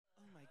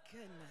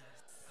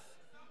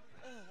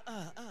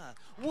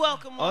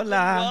Welcome,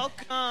 Hola.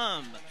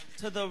 welcome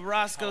to the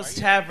Roscoe's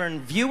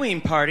Tavern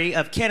viewing party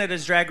of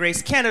Canada's Drag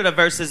Race, Canada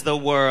versus the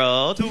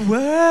World. The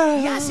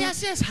world. Yes.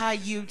 Hi,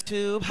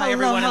 YouTube. Hi, Hello,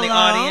 everyone in the hello.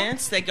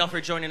 audience. Thank y'all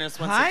for joining us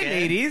once Hi, again.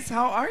 ladies.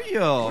 How are you?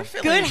 We're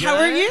feeling Good. How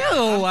are you?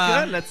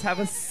 Good. Let's have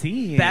a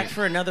seat. Back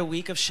for another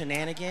week of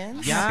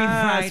shenanigans. Yes,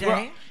 Happy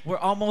Friday. We're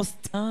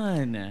almost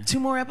done. 2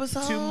 more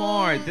episodes. 2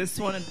 more. This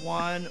one and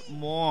 1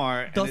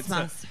 more. Dos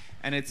más.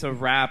 And it's a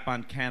wrap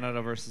on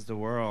Canada versus the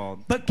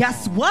world. But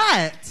guess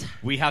what?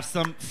 We have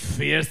some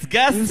fierce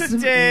guests Yes,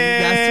 today.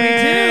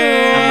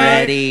 yes, I'm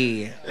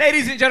ready.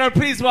 Ladies and gentlemen,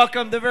 please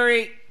welcome the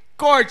very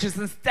gorgeous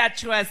and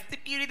statuesque, the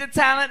beauty, the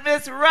talent,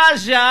 Miss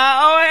Raja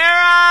O'Hara.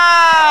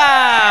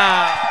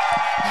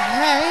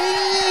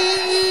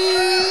 Hey.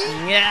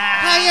 Yeah.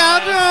 How y'all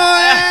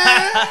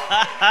doing?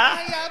 How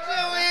y'all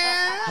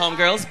doing?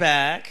 Homegirl's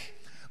back.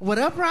 What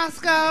up,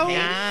 Roscoe?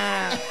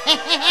 Yeah.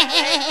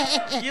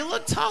 You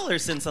look taller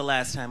since the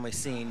last time we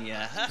seen you.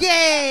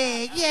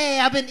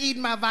 Yeah. I've been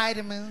eating my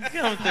vitamins.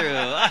 Come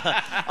through.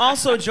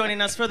 Also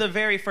joining us for the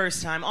very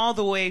first time, all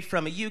the way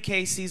from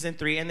UK Season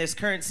 3 and this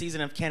current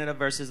season of Canada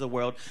versus the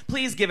World,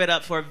 please give it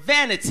up for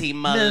Vanity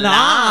Milan.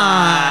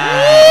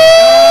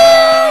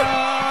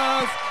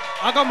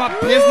 I got my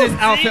business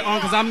outfit on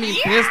because I mean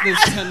business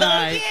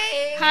tonight.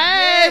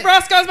 Hey,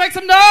 Roscoe's, make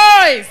some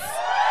noise!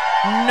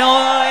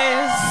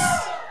 Noise.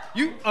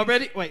 You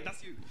already? Wait,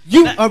 that's you.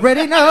 You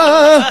already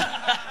know.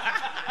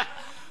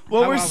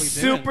 Well, How we're are we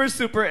doing?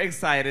 super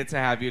excited to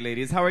have you,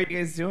 ladies. How are you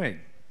guys doing?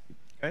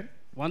 Good?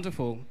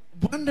 Wonderful.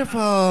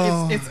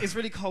 Wonderful. It's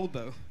really cold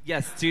though.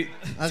 Yes.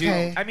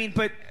 Okay. I mean,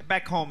 but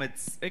back home it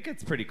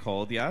gets pretty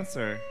cold, yes?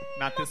 Or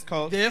not this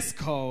cold? This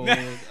cold.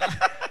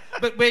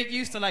 But we're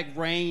used to like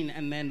rain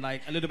and then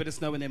like a little bit of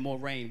snow and then more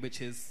rain,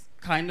 which is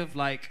kind of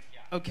like,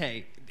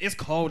 okay, it's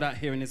cold out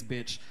here in this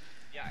bitch.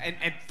 Yeah,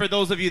 and for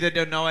those of you that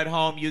don't know at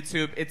home,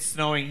 YouTube, it's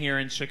snowing here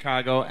in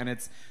Chicago, and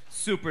it's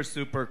super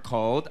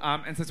cold.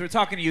 And since we're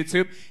talking to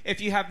YouTube,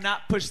 if you have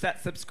not pushed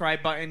that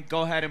subscribe button,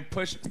 go ahead and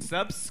push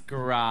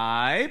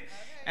subscribe.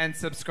 And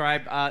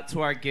subscribe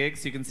to our gig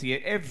so you can see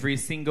it every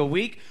single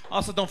week.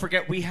 Also, don't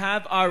forget, we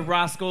have our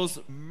Roscoe's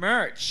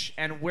merch.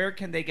 And where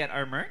can they get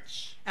our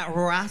merch? At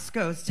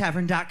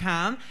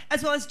roscoestavern.com,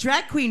 as well as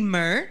drag queen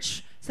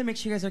merch. So make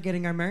sure you guys are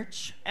getting our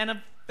merch. And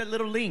the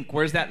little link.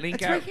 Where's that link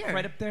It's at? right here.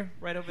 Right up there.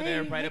 Right over Hey,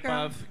 there. Right hey,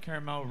 girl. above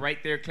Caramel. Right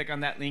there. Click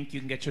on that link. You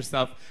can get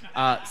yourself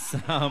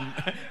some...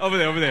 over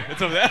there.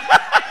 It's over there.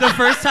 The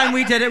first time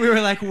we did it, we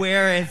were like,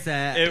 where is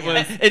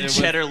it? And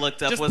Cheddar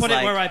looked up, Just was put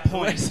like, it where I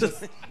point. "Where's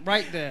Just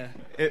right there.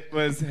 It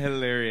was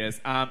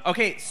hilarious.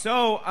 Okay,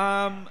 so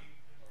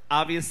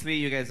obviously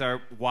you guys are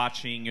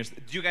watching do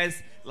you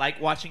guys like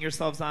watching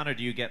yourselves on, or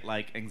do you get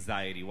like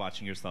anxiety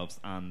watching yourselves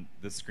on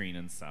the screen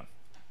and stuff?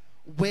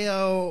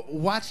 Well,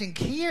 watching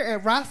here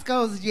at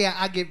Roscoe's, yeah,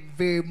 I get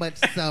very much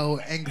so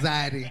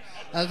anxiety.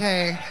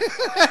 Okay.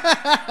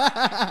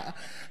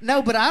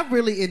 No, but I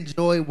really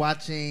enjoy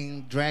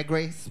watching Drag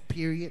Race,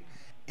 period.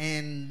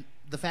 And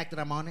the fact that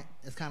I'm on it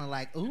is kind of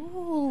like,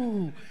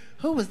 ooh,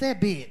 who was that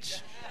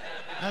bitch?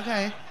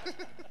 Okay.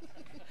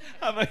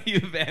 How about you,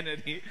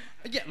 Vanity?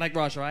 Yeah, like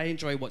Raja, I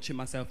enjoy watching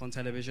myself on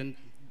television.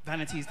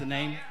 Vanity's the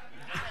name.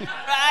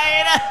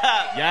 right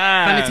up.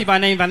 Yeah. Vanity by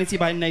name, vanity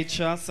by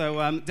nature. So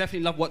definitely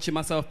love watching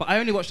myself. But I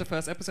only watched the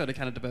first episode of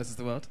Canada versus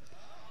the World.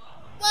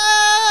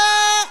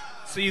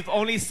 So you've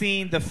only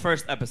seen the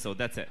first episode.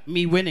 That's it.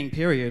 Me winning,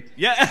 period.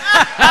 Yeah. She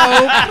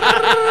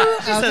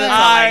said that's all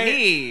I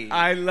need.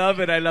 I love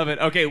it.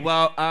 Okay,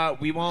 well,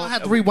 we won't. I'll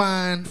have to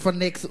rewind for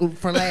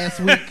last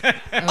week.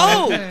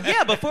 Oh,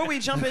 yeah, before we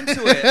jump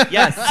into it.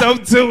 Yes, so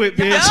do it,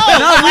 bitch.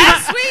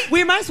 Last week.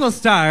 We might as well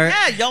start.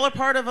 Yeah, y'all are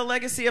part of a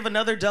legacy of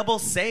another double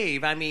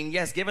save. I mean,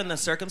 yes, given the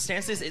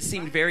circumstances, it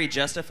seemed very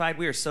justified.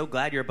 We are so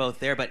glad you're both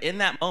there. But in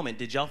that moment,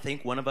 did y'all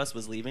think one of us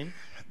was leaving?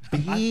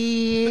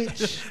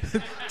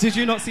 Bitch. Did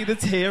you not see the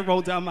tear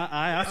roll down my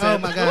eye? I said, Oh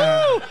my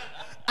God.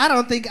 I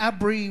don't think I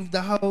breathed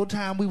the whole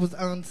time we was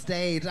on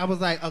stage. I was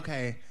like,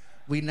 okay,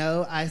 we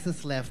know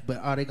Isis left, but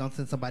are they gonna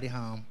send somebody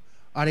home?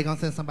 Are they gonna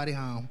send somebody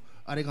home?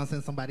 Are they gonna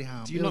send somebody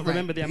home? Do you It not was like,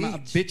 remember the amount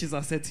of bitch. bitches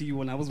I said to you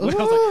when I was I was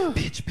like,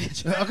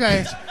 bitch.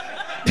 Okay.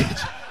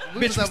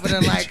 We was Bitch, over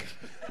there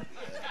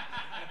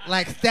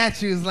like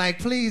statues, like,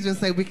 please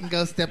just say we can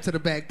go step to the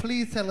back.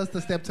 Please tell us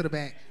to step to the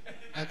back.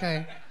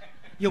 Okay.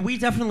 Yeah, we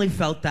definitely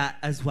felt that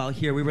as well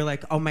here. We were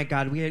like, oh my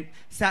God, we had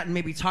sat and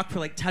maybe talked for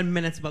like 10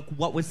 minutes about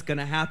what was going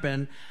to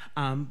happen.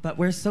 But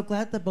we're so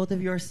glad that both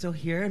of you are still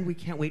here, and we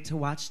can't wait to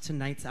watch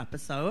tonight's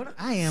episode.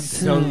 I am too.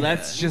 So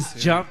let's just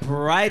jump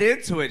right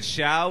into it,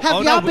 shall we?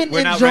 Have y'all been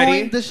we're not ready.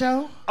 enjoying the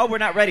show? Oh, we're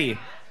not ready.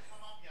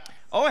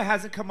 Oh, it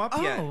hasn't come up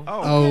yet. Oh.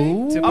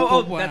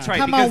 Oh. That's right.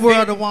 Come because on,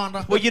 World of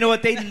Wonder. Well, you know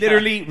what? They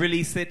literally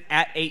released it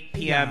at 8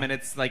 p.m. Yeah. and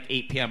it's like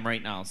 8 p.m.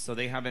 right now, so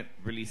they haven't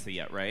released it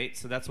yet, right?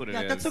 So that's what it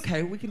is. Yeah, that's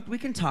okay. We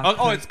can talk.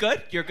 Oh, it's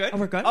good? You're good? Oh,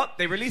 we're good? Oh,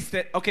 they released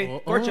it.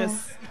 Okay,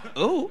 gorgeous.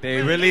 Ooh.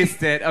 They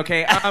released it.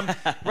 Okay,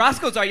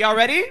 Roscoe's, are y'all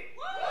ready?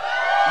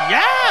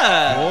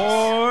 Yeah.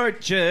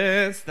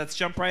 Gorgeous. Let's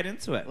jump right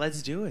into it.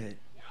 Let's do it.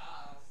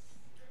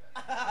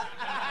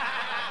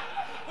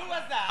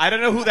 I don't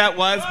know who that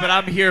was, but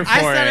I'm here for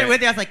it. I said it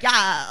with you. I was like,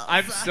 yeah.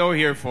 I'm so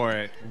here for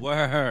it.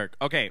 Work.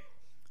 Okay,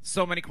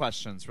 so many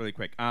questions, really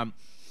quick.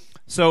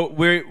 So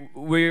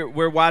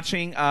we're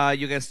watching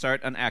you guys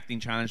start an acting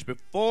challenge.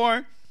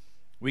 Before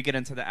we get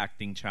into the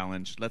acting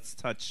challenge, let's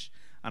touch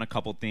on a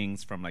couple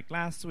things from like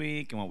last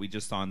week and what we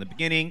just saw in the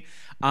beginning.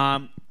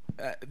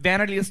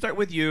 Vanity, let's start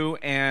with you.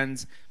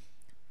 And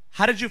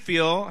how did you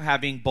feel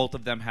having both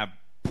of them have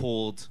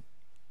pulled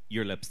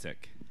your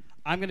lipstick?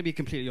 I'm going to be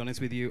completely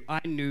honest with you.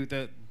 I knew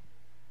that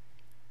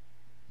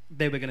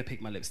they were going to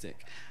pick my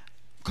lipstick.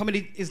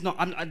 Comedy is not...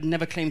 I've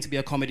never claimed to be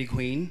a comedy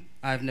queen.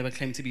 I've never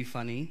claimed to be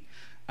funny.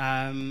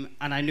 And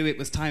I knew it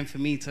was time for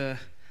me to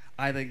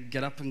either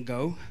get up and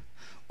go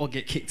or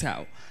get kicked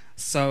out.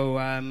 So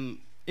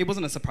it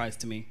wasn't a surprise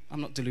to me. I'm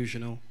not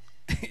delusional.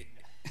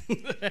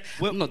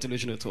 I'm not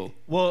delusional at all.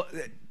 Well,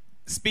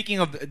 speaking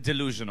of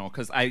delusional,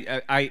 because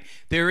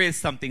there is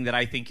something that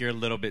I think you're a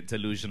little bit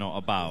delusional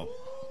about.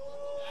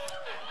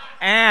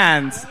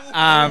 And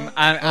I'm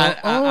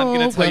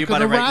going to tell you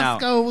about it right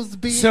Roscoe's, now.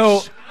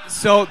 Bitch.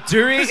 So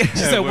during... She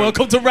said,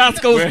 welcome to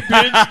Roscoe's,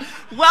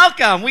 bitch.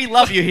 Welcome. We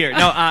love you here.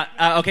 No,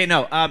 okay,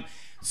 no.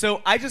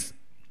 So I just...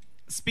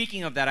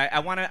 Speaking of that, I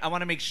want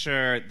to make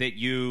sure that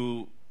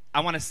you... I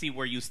want to see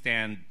where you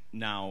stand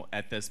now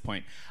at this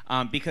point,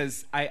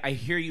 because I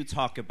hear you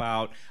talk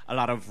about a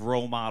lot of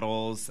role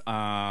models,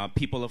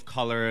 people of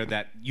color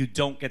that you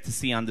don't get to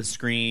see on the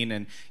screen,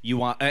 and you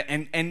want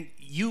and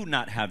you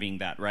not having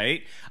that,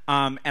 right?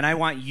 And I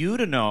want you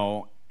to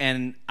know,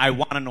 and I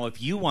want to know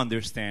if you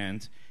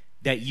understand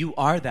that you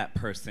are that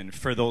person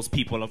for those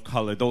people of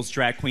color, those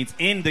drag queens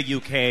in the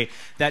UK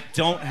that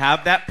don't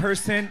have that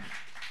person.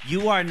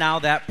 You are now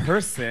that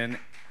person.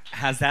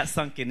 Has that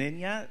sunken in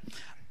yet?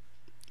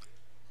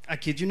 I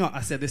kid you not,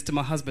 I said this to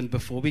my husband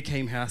before we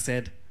came here. I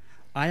said,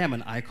 I am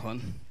an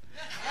icon.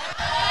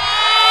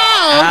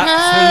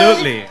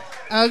 Absolutely.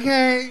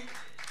 Okay.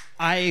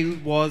 I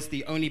was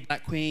the only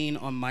black queen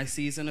on my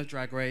season of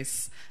Drag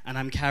Race, and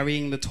I'm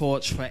carrying the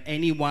torch for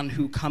anyone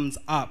who comes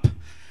up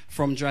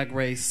from Drag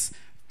Race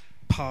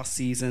present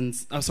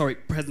seasons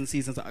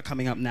that are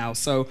coming up now.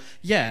 So,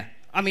 yeah,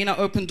 I mean, I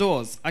open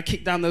doors. I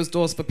kick down those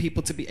doors for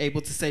people to be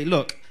able to say,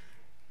 look,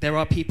 there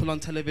are people on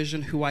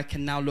television who I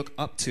can now look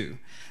up to.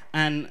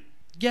 And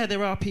yeah,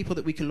 there are people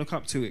that we can look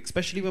up to,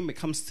 especially when it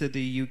comes to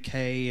the UK,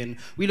 and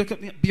we look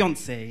at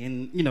Beyonce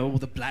and, you know, all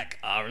the black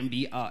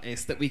R&B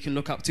artists that we can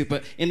look up to.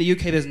 But in the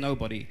UK, there's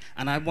nobody.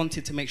 And I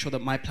wanted to make sure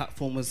that my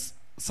platform was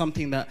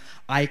something that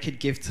I could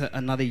give to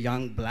another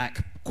young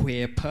black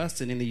queer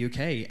person in the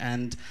UK.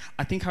 And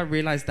I think I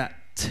realized that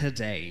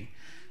today.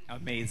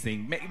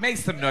 Amazing. Make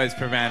some noise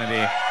for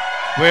Vanity.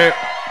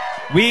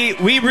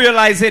 We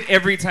realize it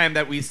every time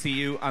that we see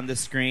you on the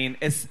screen.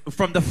 It's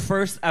from the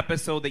first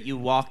episode that you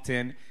walked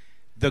in,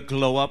 the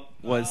glow up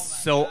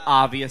was so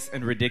obvious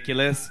and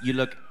ridiculous. You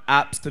look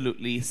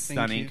absolutely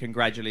stunning.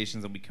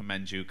 Congratulations, and we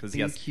commend you because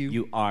yes,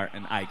 you are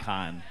an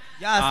icon.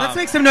 Yes, let's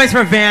make some noise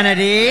for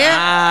Vanity.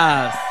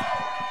 Yes.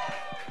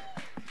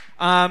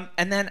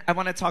 And then I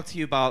want to talk to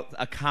you about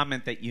a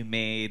comment that you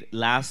made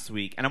last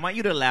week, and I want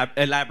you to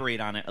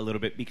elaborate on it a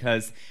little bit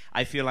because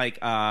I feel like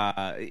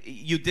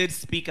you did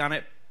speak on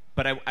it,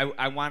 but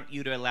I want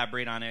you to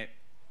elaborate on it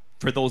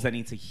for those that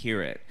need to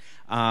hear it.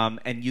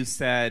 And you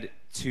said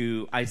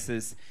to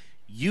Isis,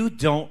 you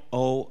don't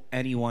owe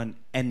anyone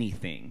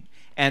anything.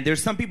 And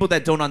there's some people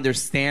that don't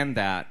understand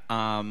that.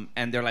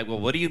 And they're like, well,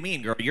 what do you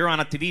mean, girl? You're on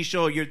a TV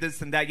show, you're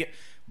this and that.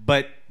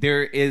 But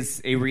there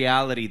is a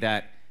reality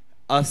that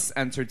us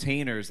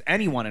entertainers,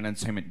 anyone in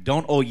entertainment,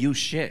 don't owe you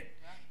shit.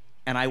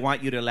 And I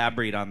want you to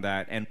elaborate on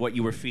that and what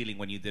you were feeling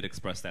when you did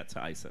express that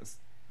to Isis.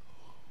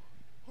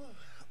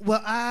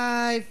 Well,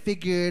 I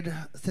figured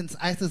since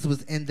Isis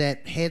was in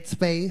that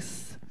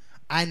headspace,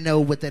 I know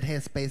what that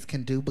headspace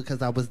can do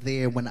because I was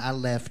there when I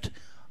left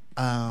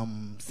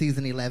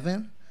season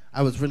 11.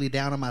 I was really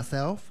down on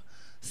myself.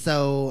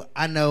 So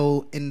I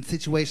know in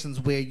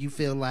situations where you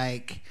feel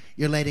like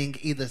you're letting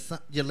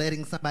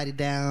somebody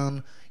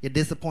down, you're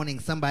disappointing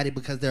somebody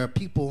because there are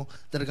people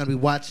that are going to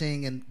be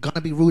watching and going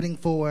to be rooting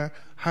for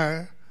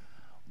her.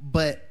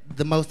 But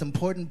the most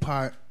important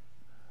part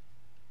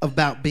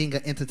about being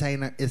an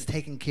entertainer is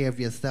taking care of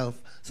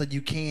yourself so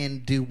you can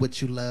do what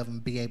you love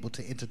and be able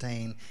to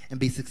entertain and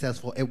be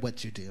successful at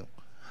what you do.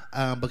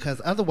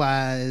 Because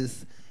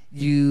otherwise,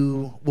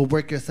 you will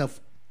work yourself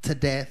to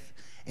death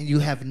and you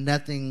have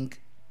nothing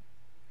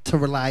to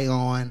rely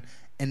on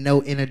and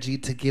no energy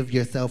to give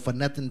yourself or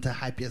nothing to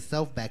hype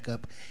yourself back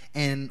up.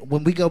 And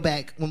when we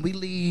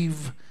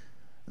leave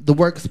the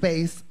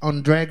workspace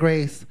on Drag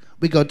Race,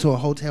 we go to a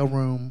hotel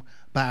room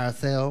by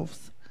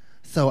ourselves.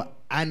 So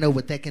I know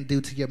what that can do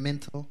to your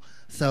mental.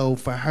 So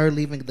for her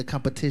leaving the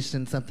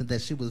competition, something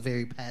that she was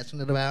very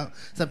passionate about,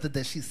 something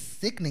that she's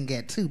sickening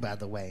at too, by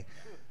the way.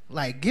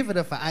 Like, give it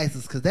up for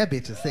Isis, because that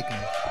bitch is sickening.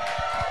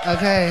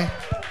 Okay?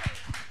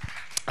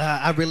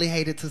 I really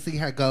hated to see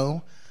her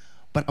go,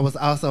 but I was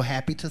also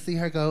happy to see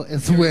her go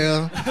as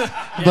well,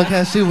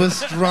 because she was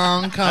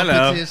strong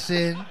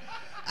competition. Hello.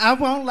 I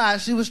won't lie,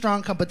 she was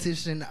strong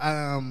competition,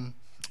 and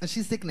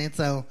she's sickening,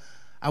 so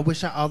I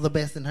wish her all the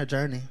best in her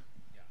journey.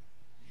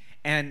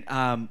 And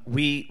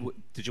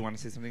did you want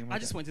to say something about I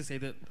just wanted to say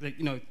that,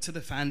 you know, to the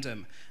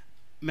fandom,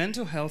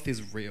 mental health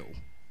is real.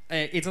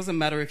 It doesn't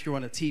matter if you're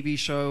on a TV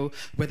show,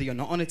 whether you're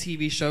not on a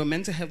TV show,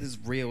 mental health is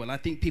real. And I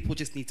think people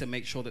just need to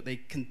make sure that they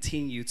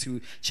continue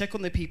to check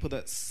on the people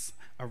that's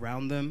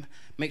around them.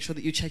 Make sure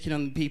that you check in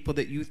on the people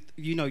that you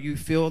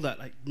feel that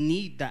like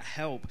need that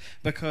help,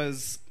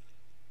 because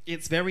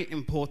it's very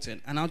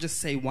important. And I'll just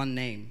say one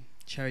name,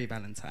 Cherry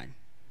Valentine.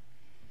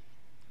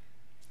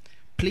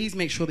 Please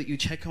make sure that you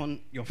check on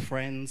your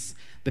friends,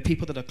 the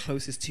people that are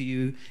closest to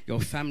you,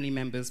 your family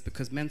members,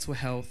 because mental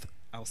health,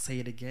 I'll say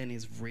it again,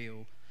 is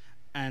real.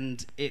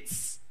 And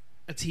it's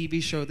a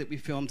TV show that we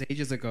filmed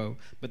ages ago,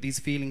 but these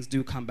feelings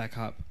do come back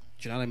up.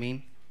 Do you know what I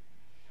mean?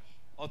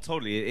 Oh,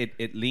 totally.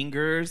 It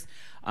lingers,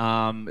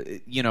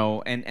 you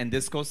know, and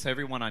this goes to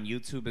everyone on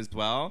YouTube as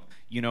well.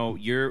 You know,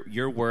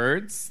 your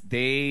words,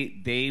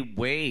 they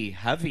weigh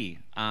heavy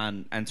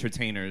on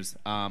entertainers.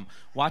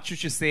 Watch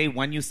what you say,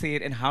 when you say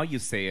it, and how you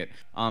say it,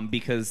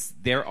 because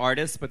they're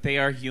artists, but they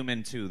are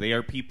human too. They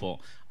are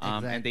people,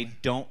 and they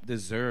don't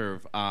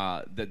deserve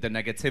the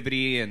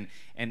negativity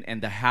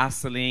and the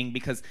hassling,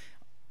 because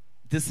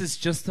this is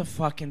just a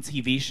fucking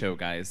TV show,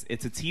 guys.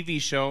 It's a TV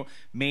show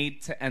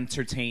made to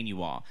entertain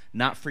you all,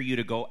 not for you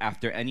to go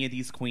after any of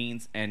these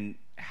queens and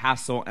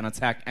hassle and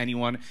attack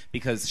anyone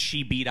because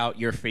she beat out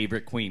your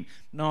favorite queen.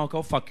 No,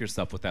 go fuck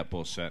yourself with that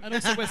bullshit. And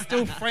also, we're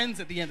still friends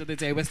at the end of the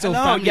day. We're still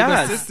family,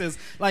 we're sisters.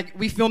 Like,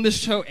 we filmed this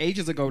show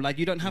ages ago. Like,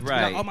 you don't have to be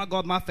like, oh my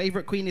God, my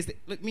favorite queen is...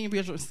 Look, me and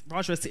Raja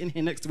are sitting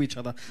here next to each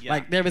other. Yeah.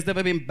 Like, there has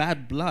never been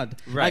bad blood.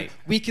 Right. Like,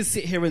 we can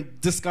sit here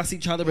and discuss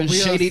each other and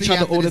shade each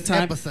other all the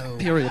time. Episode.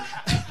 Period.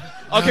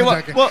 Okay,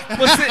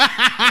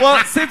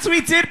 since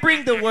we did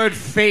bring the word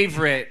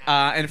favorite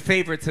and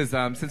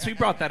favoritism, since we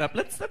brought that up,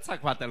 let's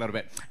talk about that a little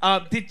bit.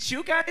 Did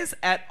you guys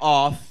at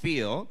all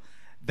feel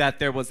that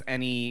there was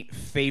any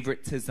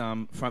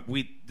favoritism from?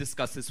 We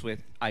discussed this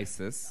with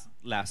Isis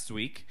last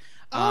week.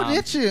 Oh,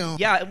 did you?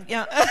 Yeah.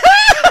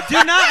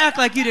 Do not act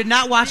like you did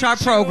not watch our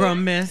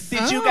program, miss.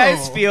 Did you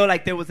guys feel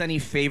like there was any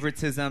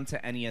favoritism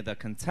to any of the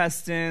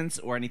contestants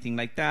or anything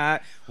like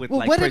that with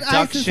like what production?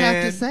 What did Isis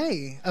have to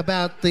say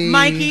about the...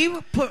 Mikey?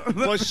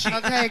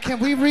 Okay, can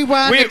we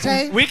rewind the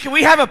tape?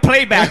 We have a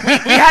playback. We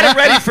had it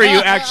ready for you,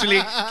 actually.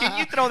 Can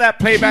you throw that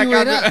playback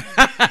on?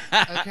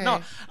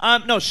 Okay.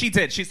 No, she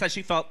did. She said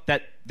she felt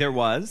that there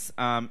was,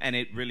 and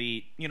it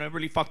really, it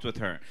really fucked with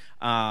her.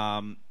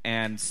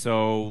 And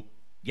so...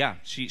 yeah,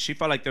 she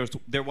felt like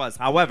there was.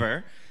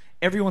 However,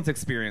 everyone's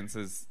experience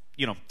is,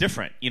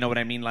 different. You know what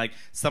I mean? Like,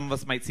 some of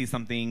us might see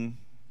something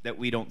that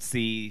we don't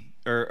see,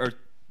 or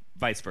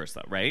vice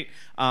versa, right?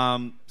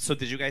 So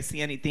did you guys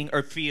see anything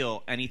or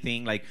feel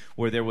anything like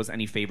where there was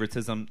any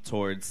favoritism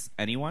towards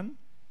anyone?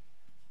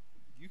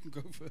 You can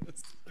go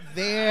first.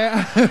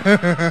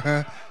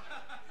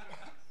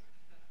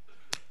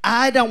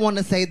 I don't want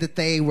to say that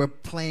they were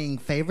playing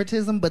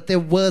favoritism, but there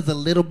was a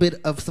little bit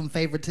of some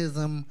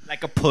favoritism,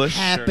 like a push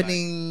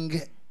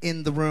happening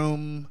in the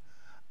room.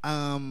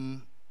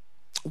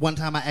 One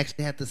time I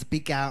actually had to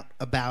speak out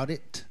about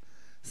it,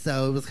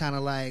 so it was kind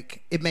of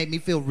like, it made me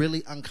feel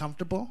really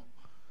uncomfortable,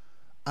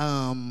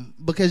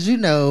 because you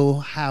know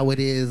how it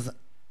is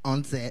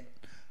on set.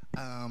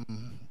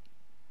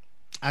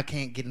 I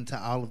can't get into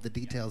all of the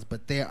details,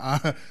 but there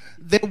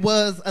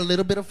was a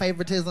little bit of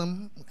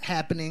favoritism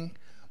happening.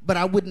 But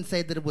I wouldn't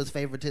say that it was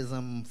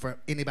favoritism for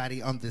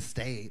anybody on this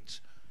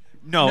stage.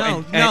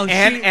 No,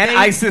 and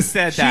Isis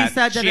said that. She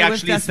said that she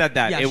actually said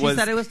that. Yeah, she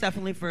said it was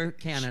definitely for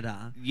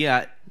Canada.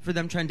 Yeah. For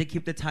them trying to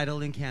keep the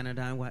title in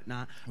Canada and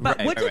whatnot. But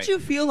right, what did you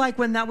feel like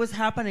when that was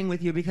happening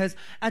with you? Because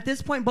at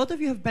this point, both of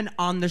you have been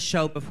on the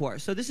show before.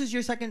 So this is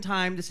your second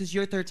time. This is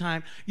your third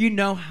time. You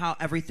know how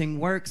everything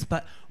works.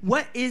 But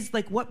what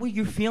were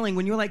you feeling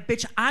when you were like,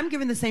 bitch, I'm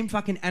giving the same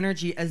fucking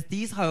energy as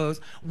these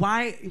hoes.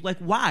 Why?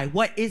 Why?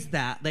 What is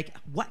that? Like,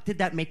 what did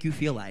that make you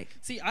feel like?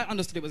 See, I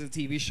understood it was a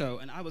TV show,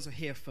 and I was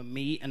here for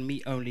me and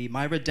me only.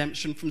 My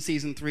redemption from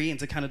season 3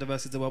 into Canada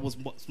versus the World was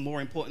what's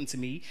more important to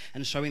me,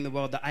 and showing the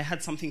world that I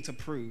had something to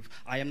prove.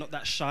 I am not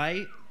that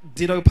shy,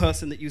 ditto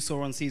person that you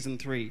saw on season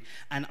 3.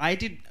 And I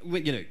did,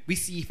 we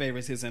see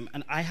favoritism,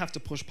 and I have to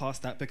push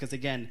past that because,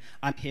 again,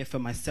 I'm here for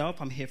myself,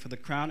 I'm here for the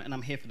crown, and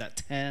I'm here for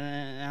that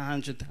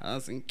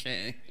 100,000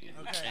 K.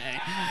 Okay.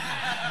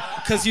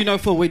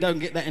 Because full we don't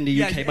get that in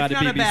the UK by the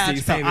BBC.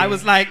 Badge, so I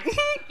was like, let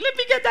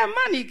me get that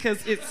money,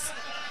 because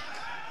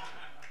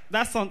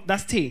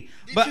that's tea.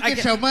 Did you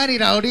get your money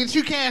though? Did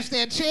you cash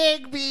that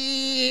check,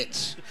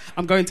 bitch?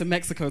 I'm going to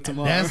Mexico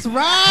tomorrow. That's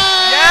right.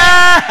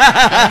 Yeah.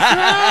 That's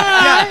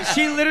right. Yeah,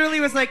 she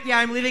literally was like, yeah,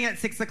 I'm leaving at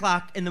 6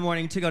 o'clock in the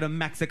morning to go to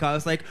Mexico. I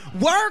was like,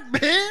 work,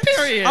 bitch.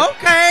 Period.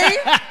 Okay.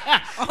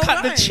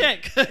 Cut the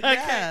check.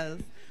 Yes.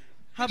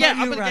 How about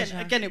you, Raja?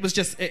 Again, it was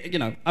just,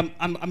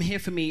 I'm here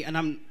for me, and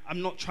I'm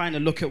not trying to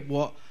look at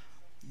what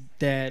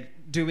they're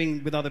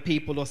doing with other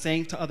people or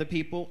saying to other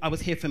people. I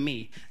was here for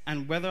me,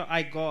 and whether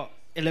I got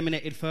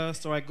eliminated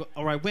first or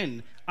I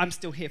win, I'm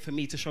still here for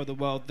me to show the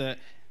world that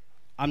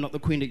I'm not the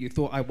queen that you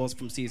thought I was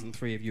from season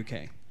 3 of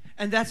UK.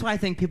 And that's why I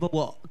think people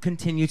will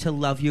continue to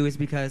love you, is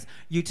because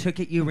you took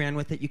it, you ran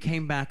with it, you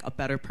came back a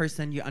better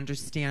person, you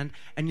understand,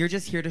 and you're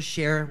just here to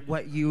share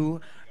what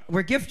you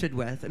were gifted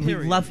with, and we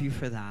Period. love you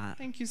for that.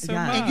 Thank you so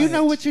Yes. much. And you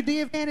know what you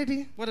did,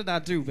 Vanity? What did I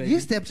do, baby? You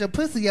stepped your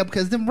pussy up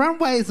because them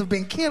runways have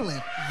been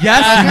killing.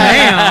 Yes,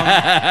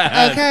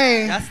 ma'am.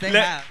 Okay. Yes, they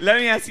have. Let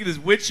me ask you this: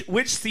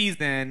 which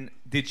season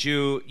did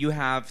you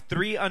have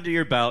 3 under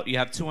your belt? You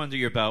have 2 under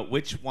your belt.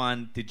 Which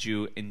one did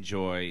you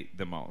enjoy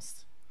the most?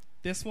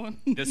 This one?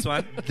 This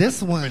one,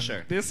 This one. for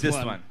sure. This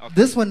one. one. Okay.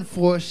 This one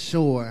for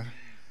sure.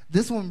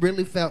 This one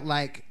really felt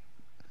like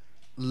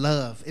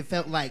love. It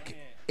felt like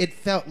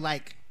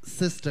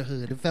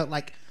sisterhood. It felt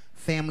like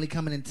family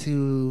coming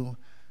into,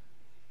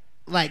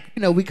 like,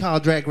 you know, we call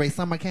Drag Race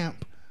summer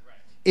camp.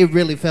 It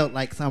really felt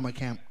like summer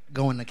camp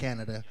going to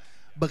Canada,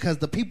 because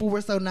the people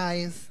were so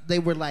nice. They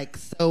were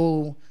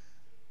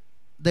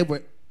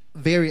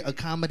very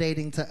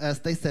accommodating to us.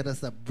 They set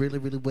us up really,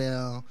 really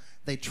well.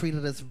 They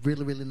treated us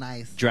really, really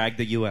nice. Drag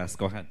the U.S.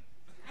 Go ahead.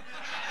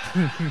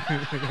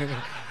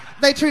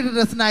 They treated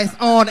us nice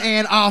on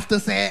and off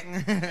the set.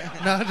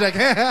 No,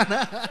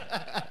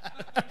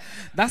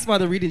 That's why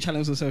the reading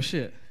challenge was so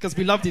shit. Because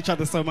we loved each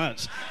other so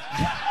much.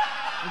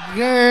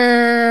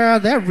 girl,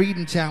 that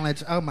reading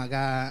challenge. Oh my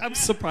God. I'm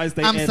surprised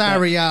they I'm aired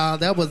sorry, y'all.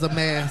 That was a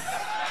mess.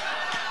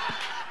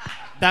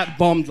 That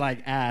bombed like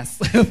ass.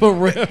 For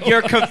real.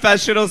 Your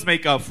confessionals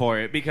make up for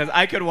it, because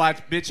I could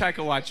watch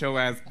your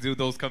ass do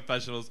those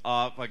confessionals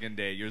all fucking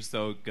day. You're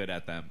so good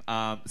at them.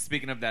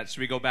 Speaking of that,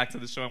 should we go back to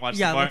the show and watch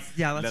some more? Let's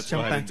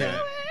jump go ahead back and do to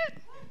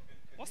it.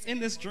 What's in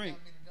this drink?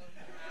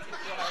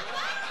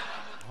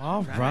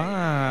 All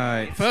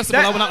right. First of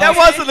all, I want to that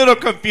ask, was a little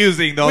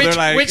confusing, though. They're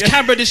like, which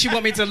camera did she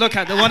want me to look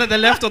at? The one at the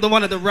left or the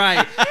one at the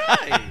right?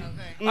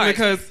 All right,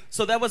 Because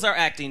so that was our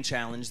acting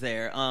challenge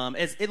there.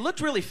 It looked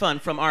really fun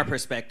from our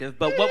perspective,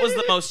 but what was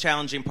the most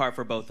challenging part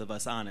for both of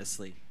us,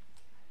 honestly?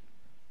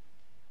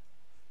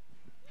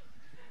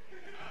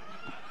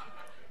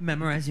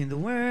 Memorizing the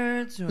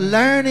words. Or...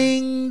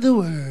 Learning the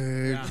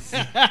words.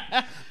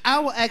 I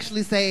will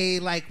actually say,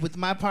 like, with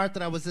my part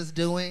that I was just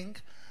doing,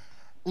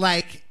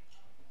 like,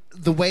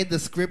 the way the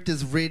script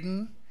is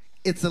written,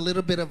 it's a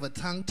little bit of a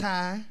tongue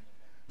tie.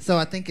 So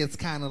I think it's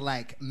kind of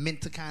like meant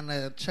to kind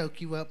of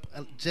choke you up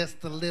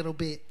just a little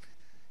bit.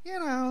 You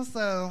know,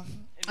 so,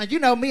 you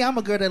know me, I'm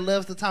a girl that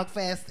loves to talk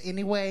fast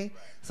anyway.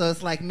 So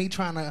it's like me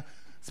trying to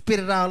spit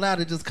it all out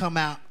and just come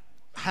out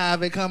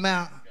however it come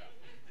out.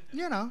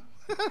 You know.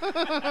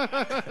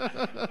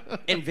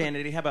 And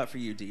Vanity, how about for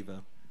you,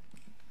 Diva?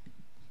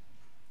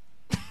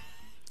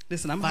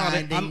 listen, I'm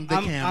Finding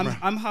the camera.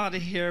 I'm hard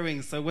of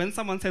hearing. So when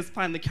someone says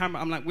find the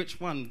camera, I'm like, which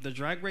one? The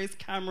Drag Race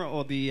camera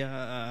or the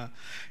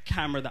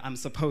camera that I'm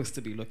supposed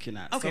to be looking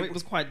at? Okay, So it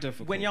was quite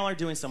difficult. When y'all are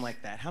doing something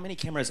like that, how many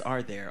cameras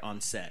are there on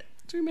set?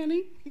 Too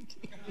many.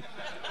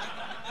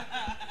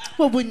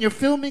 Well, when you're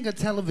filming a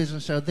television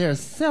show, there are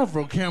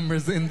several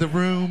cameras in the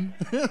room.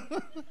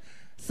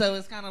 So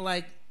it's kind of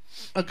like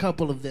a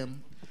couple of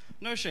them.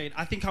 No shade.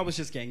 I think I was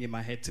just getting in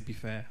my head, to be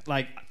fair.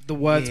 Like, the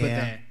words were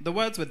Yeah. there. The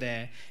words were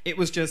there. It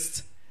was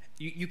just,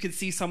 you could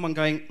see someone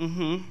going,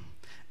 mm-hmm.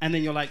 And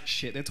then you're like,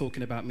 shit, they're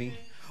talking about me.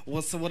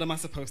 Well, so what am I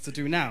supposed to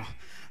do now?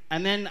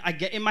 And then I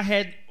get in my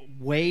head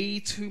way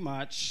too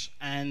much.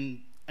 And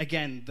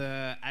again,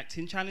 the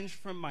acting challenge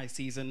from my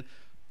season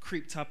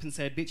creeped up and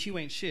said, bitch, you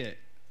ain't shit.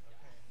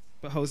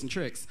 But hoes and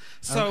tricks.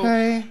 So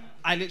Okay.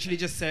 I literally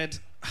just said,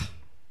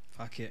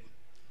 fuck it.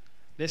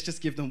 Let's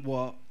just give them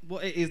what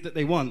it is that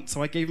they want.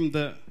 So I gave them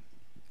the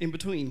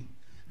in-between.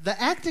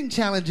 The acting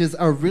challenges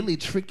are really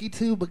tricky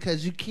too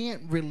because you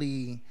can't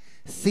really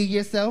see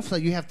yourself, so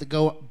you have to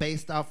go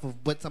based off of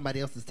what somebody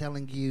else is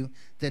telling you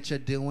that you're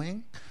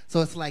doing.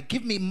 So it's like,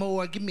 give me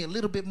more, give me a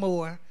little bit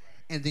more,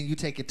 and then you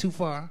take it too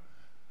far,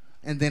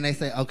 and then they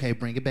say, okay,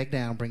 bring it back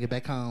down, bring it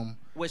back home.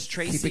 Was Keep it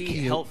Tracy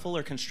cute. helpful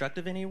or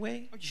constructive in any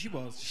way? Oh, she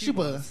was. She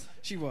was.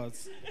 She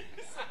was.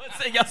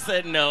 Y'all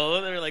said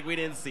no. They were like, we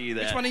didn't see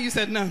that. Which one of you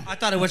said no? I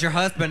thought it was your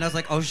husband. I was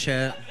like, oh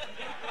shit.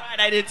 Right,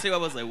 I did too. I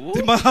was like, whoop.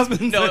 Did my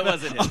husband No, say it that?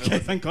 wasn't him. It Okay,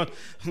 wasn't. thank God.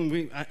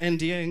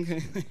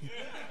 NDA.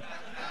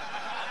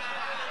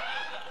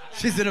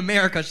 She's in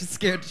America. She's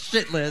scared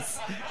shitless.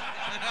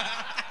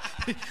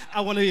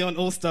 I want to be on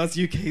All Stars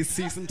UK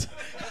season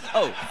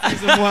Oh.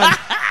 season 1.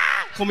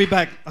 Call me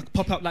back. I'll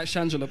pop out like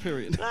Shangela,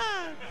 period.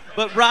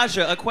 But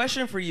Raja, a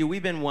question for you.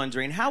 We've been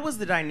wondering, how was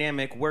the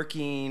dynamic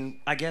working,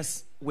 I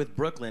guess, with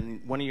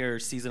Brooklyn, one of your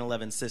season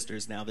 11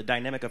 sisters now, the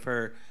dynamic of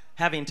her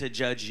having to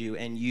judge you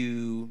and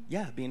you,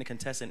 being a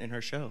contestant in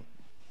her show?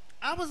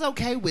 I was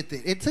okay with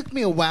it. It took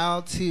me a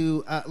while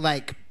to,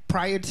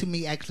 prior to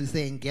me actually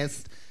saying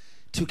yes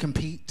to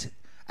compete,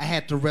 I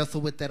had to wrestle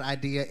with that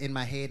idea in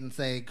my head and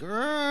say,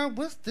 girl,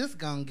 what's this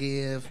gonna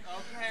give?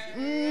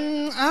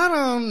 Okay. I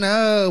don't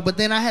know. But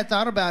then I had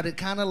thought about it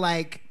kind of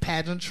like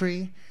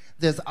pageantry.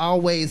 There's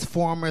always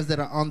formers that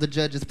are on the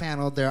judges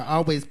panel. There are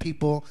always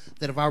people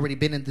that have already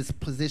been in this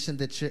position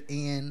that you're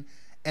in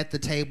at the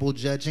table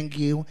judging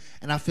you.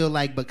 And I feel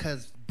like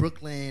because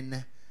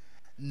Brooklyn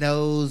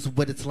knows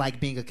what it's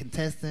like being a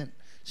contestant,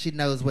 She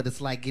knows what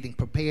it's like getting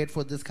prepared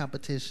for this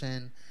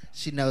competition.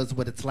 She knows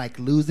what it's like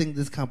losing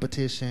this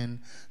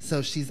competition.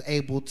 So she's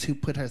able to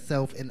put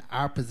herself in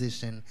our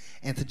position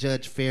and to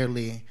judge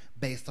fairly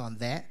based on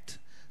that.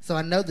 So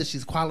I know that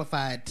she's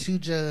qualified to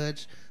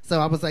judge.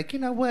 So I was like, you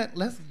know what?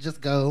 Let's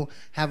just go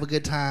have a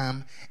good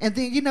time. And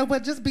then, you know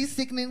what? Just be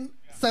sickening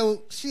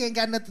so she ain't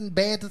got nothing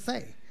bad to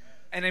say.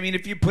 And I mean,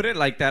 if you put it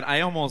like that, I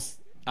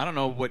don't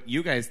know what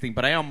you guys think,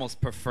 but I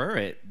almost prefer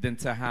it than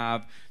to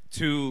have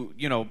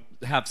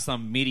have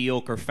some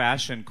mediocre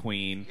fashion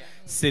queen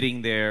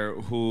sitting there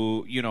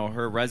who,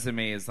 her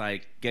resume is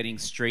like getting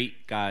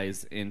straight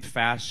guys in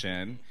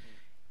fashion.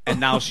 And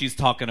now she's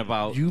talking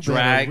about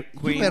drag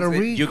queens. You better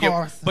read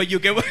Carson. But you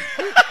get...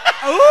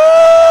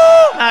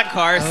 Not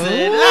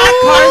Carson. Not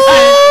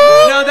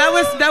Carson. No,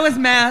 that was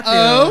Matthew.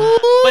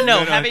 But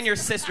no, having your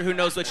sister who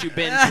knows what you've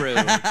been through.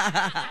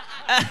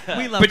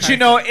 We love But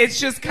Carson. it's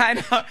just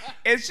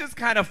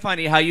kind of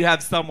funny how you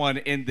have someone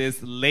in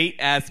this late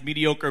ass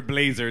mediocre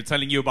blazer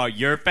telling you about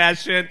your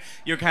fashion.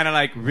 You're kind of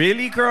like,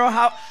 really, girl?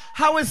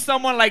 How is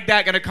someone like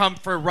that gonna come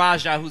for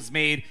Raja, who's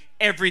made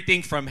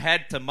everything from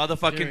head to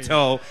motherfucking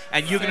toe,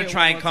 and you're gonna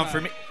try and come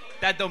for me?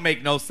 That don't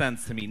make no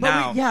sense to me.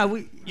 But Now,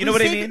 you know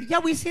what I mean? Yeah,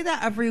 we say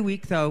that every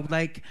week, though.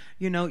 Like,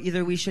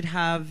 either we should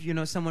have,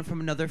 someone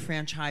from another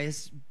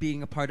franchise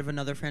being a part of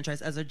another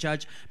franchise as a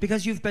judge,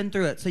 because you've been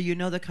through it. So you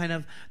know the kind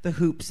of the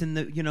hoops and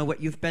the,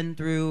 what you've been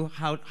through,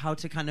 how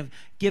to kind of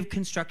give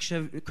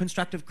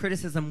constructive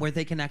criticism where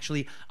they can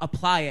actually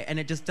apply it, and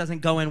it just doesn't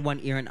go in one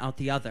ear and out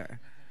the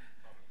other.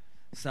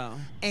 So.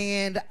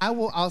 And I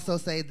will also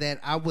say that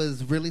I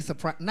was really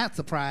not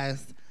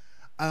surprised,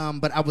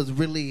 but I was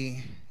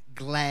really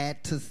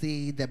glad to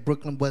see that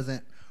Brooklyn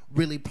wasn't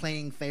really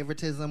playing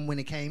favoritism when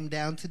it came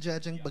down to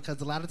judging,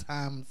 because a lot of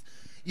times,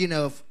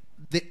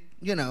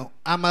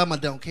 our mama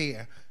don't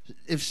care.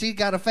 If she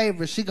got a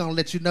favorite, she gonna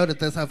let you know that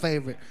that's her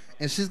favorite,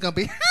 and she's gonna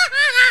be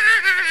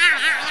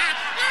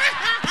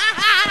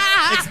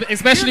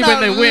especially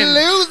when they win,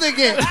 losing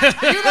it.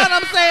 You know what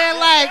I'm saying?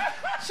 Like,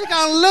 she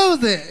gonna lose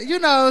it.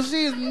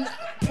 She's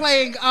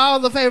playing all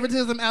the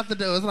favoritism out the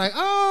door. It's like,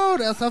 oh,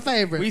 that's her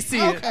favorite. We see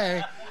it.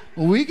 Okay.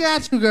 We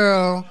got you,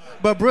 girl.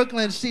 But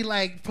Brooklyn, she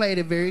played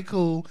it very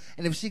cool.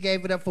 And if she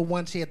gave it up for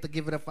one, she had to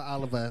give it up for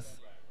all of us.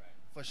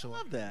 For sure.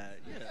 Love that.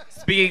 Yeah.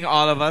 Speaking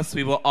all of us,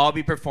 we will all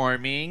be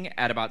performing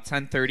at about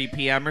 10:30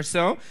 p.m. or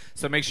so.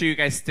 So make sure you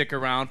guys stick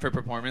around for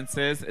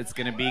performances. It's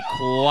going to be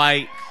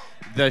quite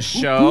the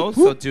show.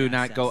 So do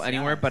not go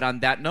anywhere. But on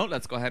that note,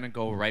 let's go ahead and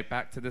go right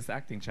back to this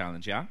acting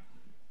challenge, yeah?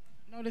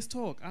 No, let's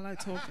talk. I like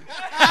talking.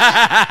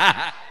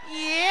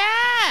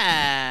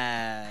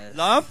 Yes.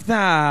 Love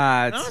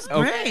that. That was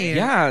Okay, great.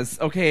 yes.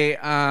 Okay.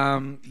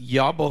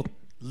 Y'all both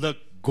look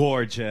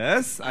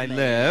gorgeous. I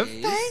live.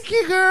 Thank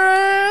you,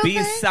 girl.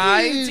 Besides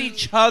Thank you.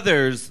 each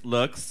other's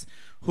looks,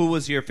 who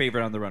was your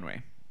favorite on the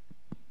runway?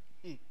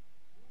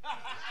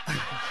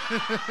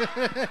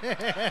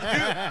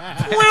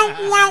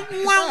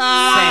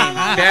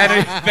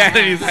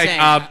 Vanity's like,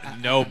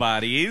 Same.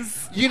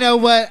 nobody's. You know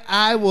what?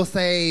 I will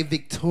say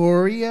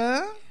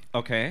Victoria.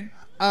 Okay.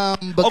 Because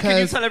Oh, can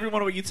you tell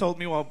everyone what you told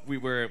me while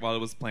it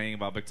was playing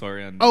about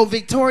Victoria? And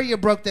Victoria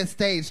broke that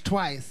stage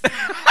twice.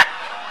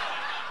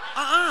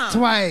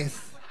 Twice.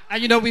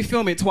 And we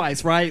film it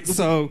twice, right?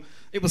 So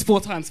it was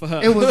 4 times for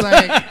her. It was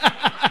like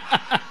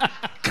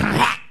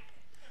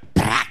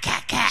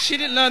she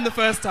didn't learn the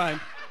first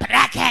time.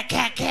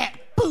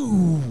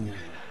 boom.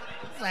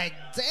 It's like,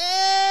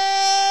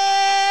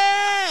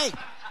 dang.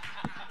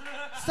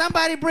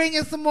 Somebody bring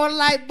in some more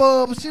light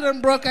bulbs. She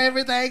done broke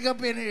everything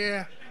up in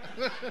here.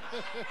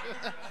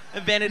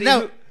 Vanity.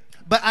 No,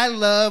 but I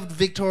loved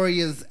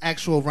Victoria's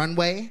actual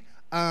runway.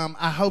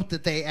 I hope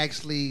that they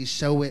actually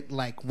show it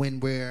like when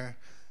we're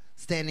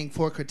standing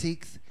for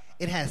critiques.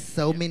 It has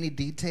so many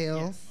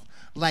details.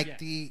 Like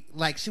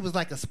she was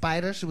like a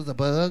spider. She was a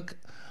bug,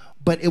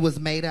 but it was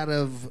made out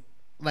of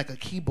like a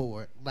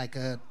keyboard, like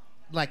a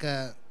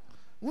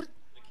what?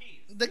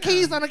 The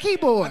keys on a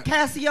keyboard.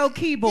 Casio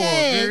keyboard.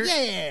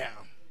 Yeah.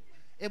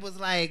 It was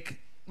like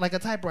a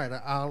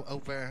typewriter all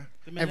over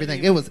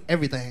everything. It was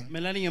everything.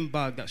 Millennium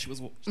Bug, that's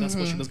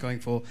what she was going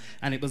for.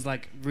 And it was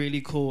like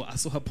really cool. I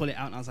saw her pull it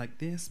out and I was like,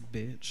 this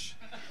bitch.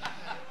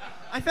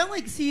 I felt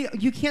like,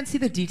 you can't see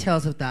the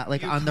details of that,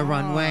 like, on the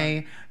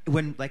runway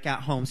when, like, at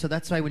home. So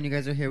that's why when you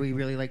guys are here, we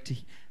really like to,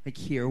 like,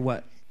 hear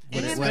what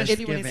it was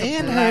especially when given. it's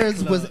And black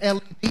hers was glow.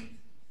 LED.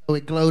 So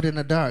it glowed in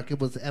the dark.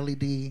 It was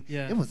LED.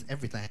 Yeah. It was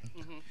everything.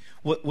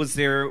 Was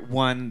there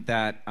one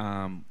that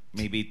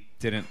maybe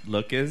didn't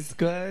look as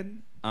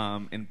good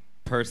in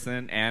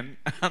person and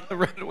on the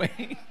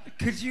runway?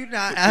 Could you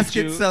not ask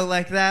it so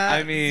like that?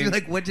 I mean,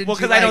 like, what did well,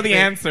 you because I know like the that-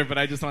 answer, but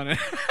I just want to.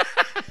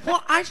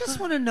 Well, I just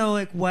want to know,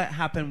 like, what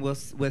happened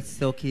with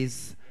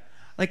Silky's.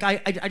 Like, I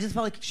just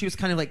felt like she was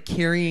kind of like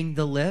carrying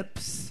the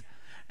lips.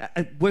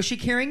 Was she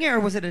carrying it or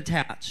was it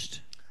attached?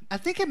 I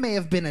think it may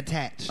have been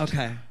attached.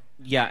 Okay.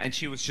 Yeah, and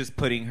she was just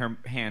putting her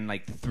hand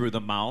like through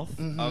the mouth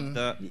of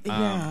the.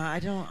 Yeah, I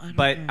don't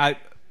But know.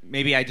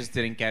 maybe I just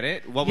didn't get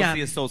it. What was Yeah.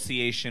 the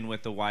association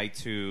with the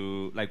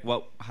Y2? Like,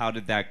 what? How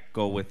did that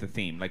go with the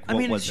theme? Like, what I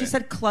mean, was she it?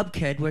 said club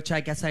kid, which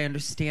I guess I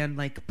understand,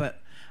 like,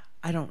 but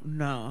I don't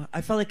know.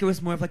 I felt like it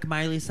was more of like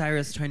Miley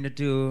Cyrus trying to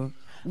do.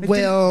 Like,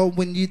 Well,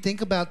 when you think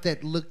about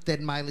that look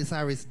that Miley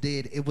Cyrus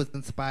did, it was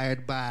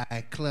inspired by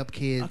club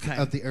kids Okay.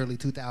 of the early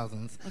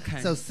 2000s. Okay.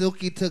 So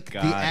Silky took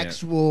Got the it.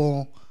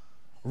 actual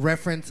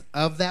reference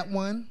of that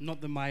one,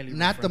 Not the Miley.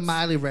 not the reference.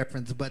 Miley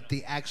reference, but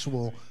the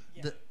actual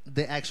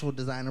the actual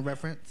designer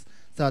reference.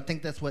 So I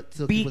think that's what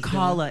Silky B. was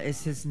Kala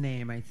is his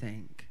name, I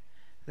think.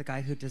 The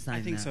guy who designed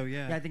I think that. so,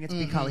 yeah. Yeah, I think it's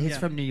B. Kala. He's yeah.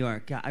 from New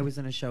York. Yeah, I was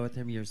in a show with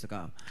him years ago.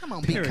 doing. Come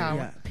on, B. Period. Kala.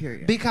 Yeah,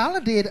 period. B.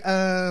 Kala did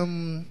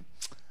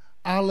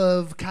all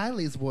of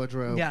Kylie's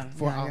wardrobe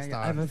for All I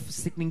Stars. have a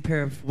sickening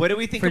pair of. What do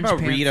we think Fringe about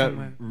pants Rita?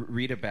 somewhere.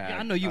 Rita bag. Yeah,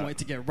 I know you wanted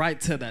to get right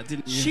to that,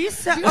 didn't you? She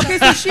said, okay,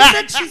 so she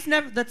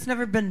said that's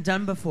never been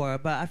done before,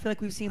 but I feel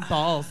like we've seen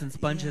balls and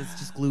sponges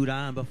just glued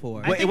on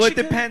before. Well, think it she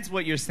could. depends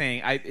what you're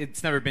saying.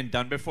 It's never been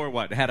done before.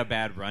 What? Had a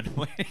bad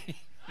runway.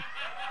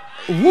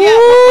 Yeah,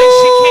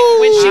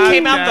 when she I'm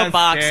came out the just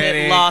box,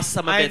 kidding. it lost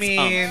some of I its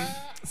mean, umph.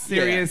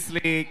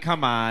 seriously,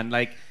 come on.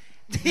 Like,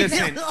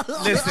 listen.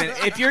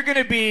 If you're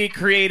gonna be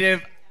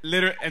creative,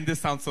 and this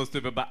sounds so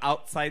stupid, but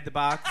outside the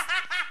box.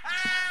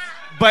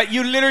 But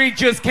you literally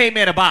just came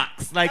in a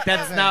box. Like,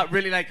 that's not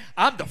really like,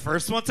 I'm the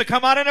first one to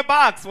come out in a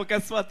box. Well,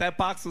 guess what? That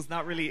box was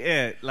not really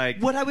it. Like,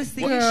 What I was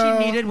thinking Well-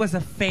 she needed was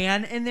a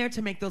fan in there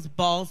to make those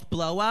balls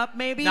blow up,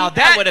 maybe. now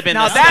That would've been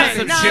now the that's same.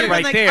 some Now shit I'd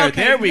right been there. like,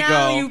 okay, There we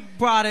now go. you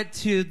brought it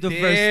to the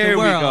There the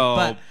we world, go.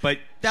 but But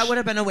that would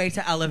have been a way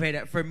to elevate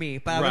it for me.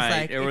 But I was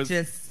Right,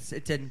 like,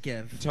 it didn't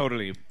give.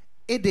 totally.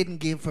 It didn't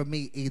give for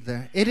me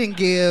either. It didn't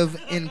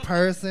give in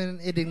person.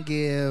 It didn't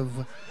give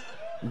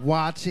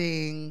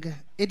watching.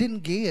 It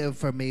didn't give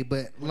for me,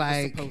 but What it was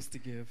like supposed to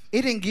give.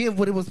 it didn't give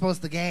what it was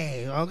supposed to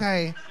give.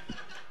 Okay,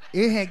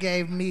 it had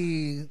gave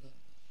me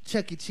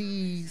Chuck E.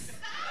 Cheese.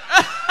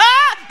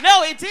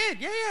 No, it did.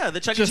 Yeah. The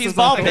Chuck E. Just Cheese as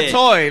ball Like pit. a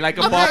toy, like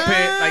a ball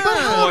pit, like But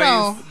hold toys.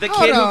 on, The hold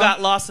kid who on.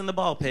 got lost in the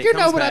ball pit. You know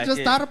comes what I back, just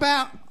yeah. thought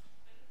about?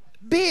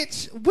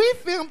 Bitch, we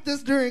filmed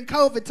this during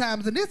COVID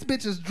times, and this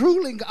bitch is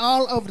drooling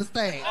all over the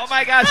stage. Oh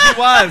my God, she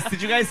was.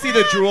 Did you guys see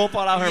the drool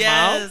fall out her mouth?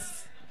 Yes.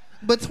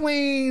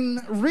 Between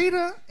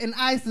Rita and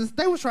Isis,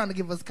 they were trying to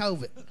give us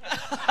COVID.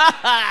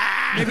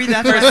 Maybe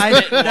that's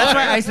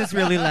why Isis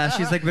really left.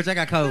 She's like, bitch, I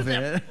got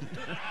COVID.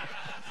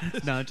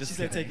 No, just She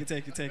said, kidding.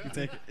 take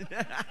it.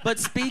 But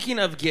speaking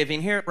of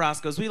giving, here at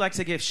Roscoe's, we like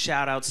to give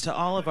shout outs to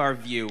all of our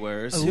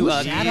viewers who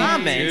shout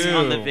comment out.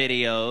 on the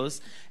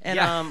videos. And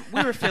Yeah.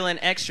 we were feeling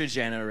extra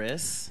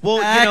generous. Well,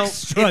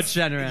 Extra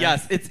generous.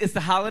 Yes, it's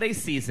the holiday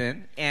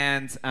season,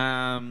 and So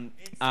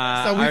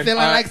we our-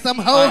 feeling our- like some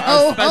our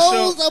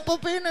hoes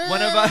up in there.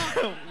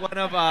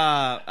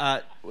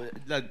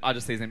 I'll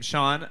just say his name,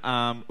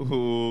 Sean,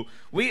 who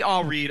we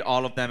all read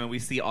all of them and we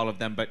see all of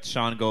them, but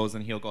Sean goes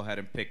and he'll go ahead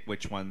and pick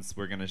which ones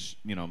we're gonna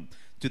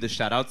do the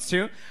shout outs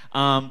to.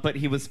 But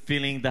he was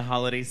feeling the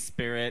holiday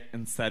spirit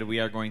and said we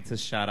are going to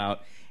shout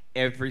out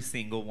every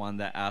single one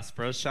that asked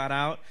for a shout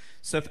out.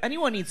 So if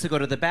anyone needs to go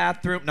to the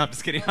bathroom, no, I'm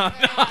just kidding. No,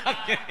 I'm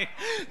kidding.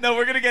 No,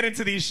 we're gonna get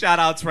into these shout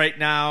outs right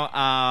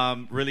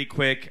now, really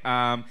quick.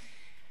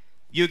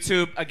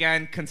 YouTube,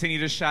 again, continue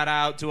to shout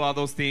out, do all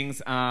those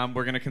things. We're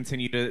going to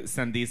continue to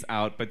send these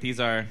out, but these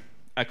are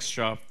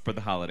extra for the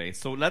holiday.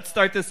 So let's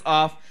start this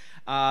off.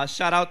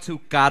 Shout out to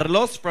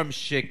Carlos from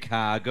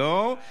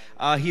Chicago.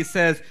 He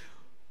says,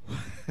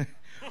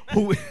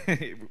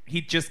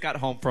 he just got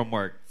home from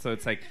work. So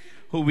it's like,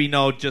 who we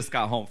know just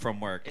got home from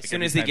work. As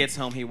soon as he gets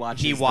home, he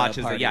watches He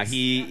watches the it. Yeah,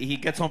 parties. he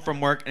gets home from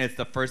work, and it's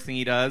the first thing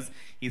he does.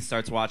 He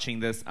starts watching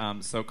this.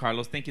 So,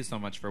 Carlos, thank you so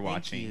much for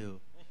watching. Thank you.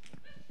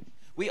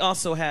 We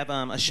also have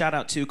a shout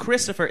out to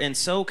Christopher in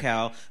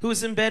SoCal, who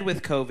is in bed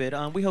with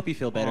COVID. We hope you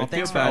feel better. Oh,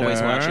 Thanks feel for always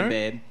better. watching,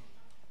 babe.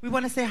 We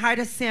want to say hi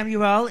to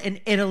Samuel in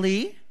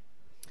Italy.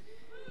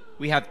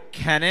 We have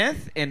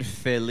Kenneth in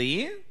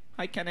Philly.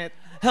 Hi, Kenneth.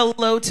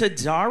 Hello to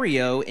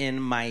Dario in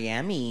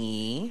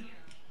Miami.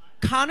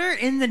 Connor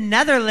in the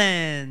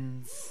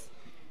Netherlands.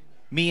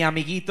 Mi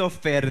amiguito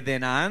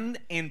Ferdinand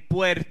in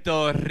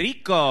Puerto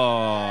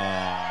Rico.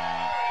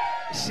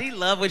 She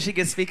loved when she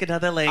could speak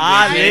another language.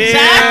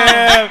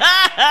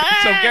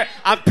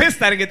 I'm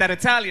pissed I didn't get that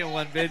Italian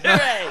one, bitch.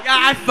 Yeah,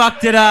 I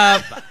fucked it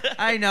up.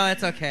 I know,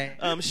 it's okay.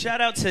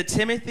 Shout out to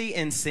Timothy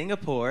in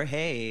Singapore.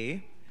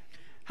 Hey.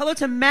 Hello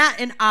to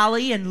Matt and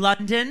Ollie in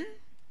London.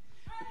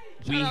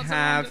 We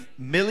have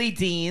Millie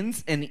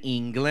Deans in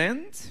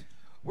England.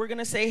 We're going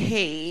to say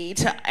hey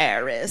to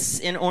Aris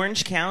in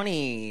Orange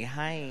County.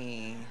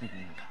 Hi.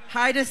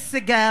 Hi to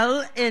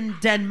Sigel in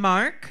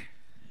Denmark.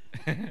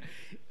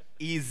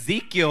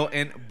 Ezekiel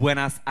in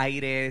Buenos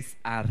Aires,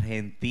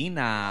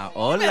 Argentina.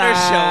 Hola. Better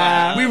show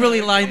out. We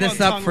really lined Come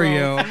this on, up for tongue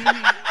you. roll.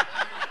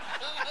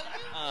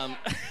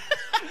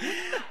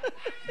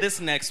 This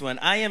next one.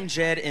 I am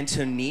Jed in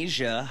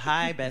Tunisia.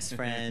 Hi, best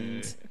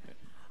friend.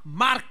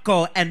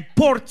 Marco and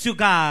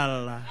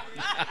Portugal.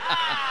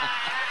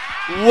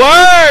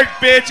 Word,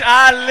 bitch,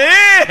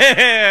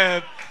 I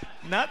live.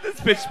 Not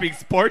this bitch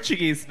speaks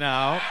Portuguese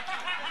now.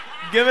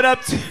 Give it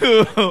up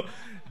to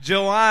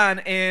Joanne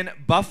in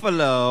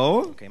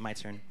Buffalo. Okay, my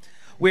turn.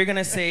 We're going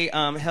to say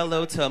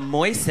hello to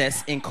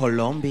Moises in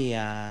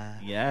Colombia.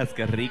 Yes,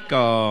 que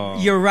rico.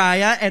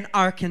 Uriah in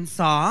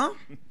Arkansas.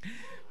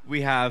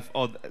 We have,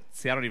 I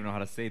don't even know how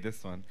to say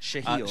this one.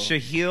 Shahil.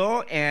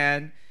 Shahil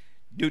and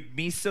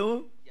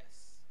Dudmiso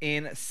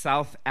in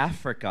South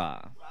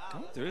Africa.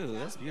 Come through.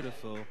 That's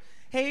beautiful.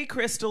 Hey,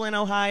 Crystal in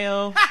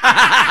Ohio.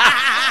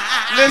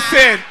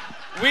 Listen,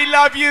 we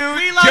love you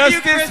just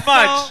you, this Crystal.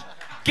 much.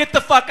 Get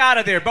the fuck out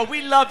of there, but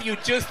we love you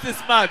just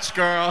as much,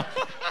 girl.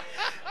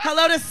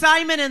 Hello to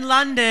Simon in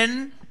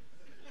London.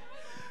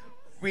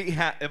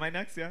 Am I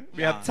next? Yeah.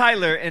 We have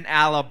Tyler in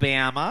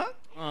Alabama.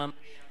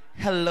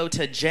 Hello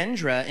to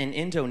Gendra in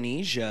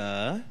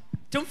Indonesia.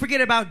 Don't forget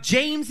about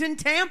James in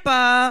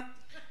Tampa.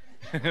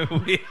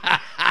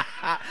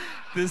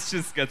 This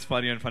just gets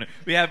funnier and funnier.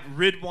 We have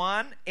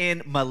Ridwan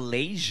in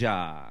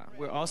Malaysia.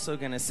 We're also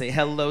going to say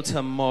hello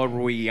to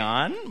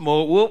Morian.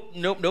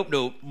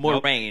 Nope.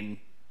 Moraine.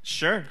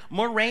 Sure.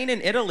 Moraine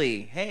in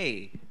Italy.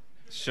 Hey.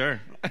 Sure.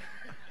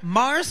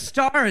 Mars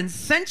Star in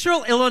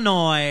Central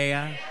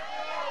Illinois.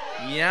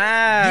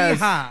 Yes.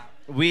 Yeehaw.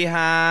 We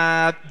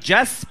have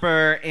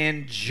Jesper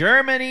in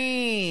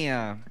Germany.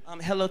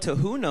 Hello to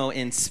Juno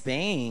in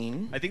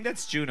Spain. I think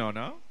that's Juno,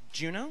 no?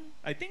 Juno?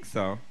 I think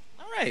so.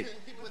 All right.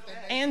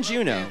 And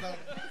Juno.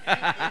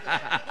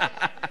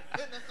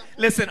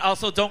 Listen,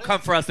 also don't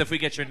come for us if we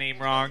get your name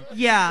wrong.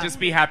 Yeah. Just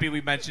be happy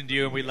we mentioned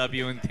you and we love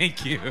you and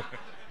thank you.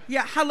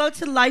 Yeah, hello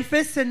to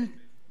Lifus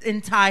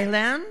in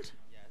Thailand.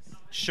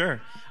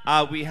 Sure.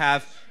 We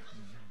have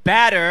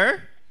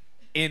Batter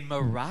in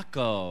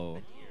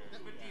Morocco.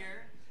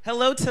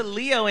 Hello to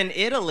Leo in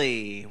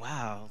Italy.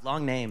 Wow,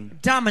 long name.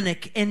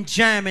 Dominic in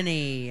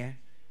Germany.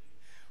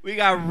 We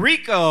got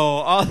Rico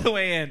all the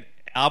way in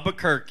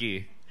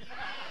Albuquerque.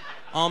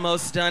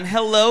 Almost done.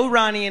 Hello,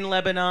 Ronnie in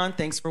Lebanon.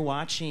 Thanks for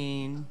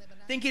watching.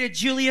 Thank you to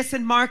Julius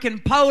and Mark in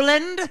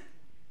Poland.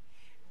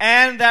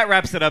 And that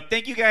wraps it up.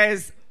 Thank you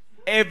guys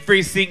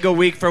every single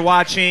week for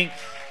watching,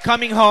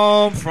 coming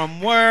home from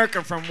work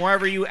or from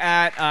wherever you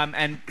at,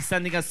 and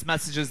sending us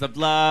messages of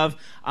love.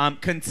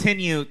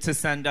 Continue to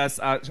send us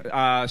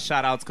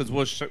shout outs because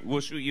we'll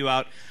shoot you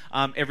out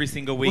every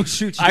single week. We'll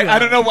shoot you I out.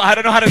 don't know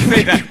how to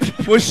say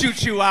that. We'll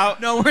shoot you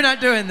out. No, we're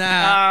not doing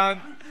that.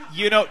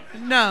 You know,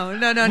 No.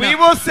 we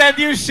will send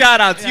you shout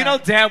outs. Yeah. You know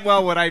damn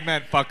well what I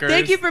meant, fuckers.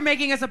 Thank you for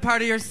making us a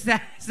part of your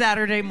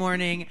Saturday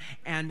morning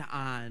and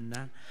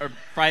on Or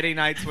Friday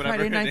nights, whatever.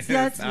 Friday it nights. is.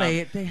 Yeah, it's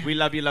late. We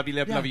love you. Yeah.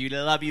 We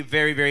love you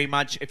very, very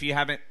much. If you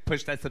haven't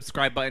pushed that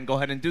subscribe button, go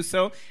ahead and do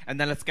so. And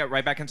then let's get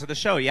right back into the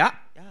show, yeah?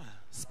 Yeah,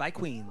 Spy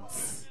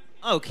Queens.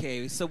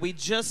 Okay, so we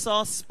just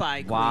saw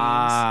Spy Queens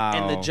Wow.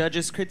 and the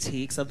judges'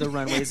 critiques of the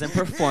runways and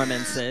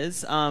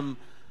performances.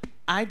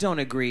 I don't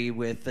agree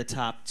with the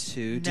top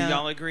two. Do No.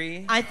 y'all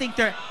agree? I think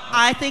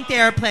they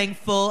are playing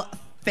full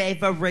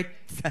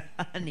favorites,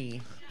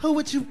 honey. Who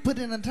would you put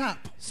in the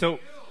top? So,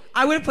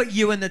 I would have put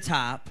you in the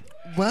top.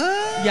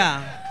 What?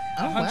 Yeah.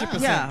 Oh,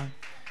 100%. Yeah.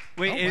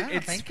 wait, Oh, wow,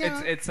 thank you.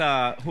 it's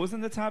who's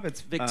in the top? It's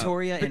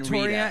Victoria and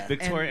Rita.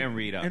 Victoria and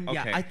Rita. And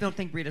yeah, Okay. I don't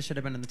think Rita should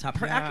have been in the top.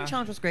 Her Yeah. acting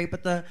challenge was great,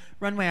 but the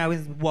runway, I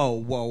was,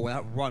 whoa,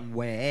 that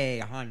runway,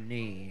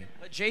 honey.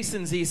 But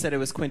Jason Z said it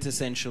was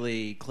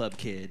quintessentially Club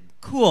Kid.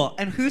 Cool.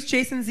 And who's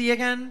Jason Z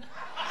again?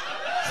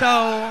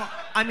 So,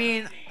 I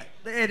mean,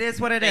 it is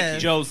what it Thank you.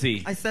 is.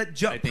 Josie. I said,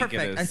 I think it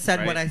perfect. is, I said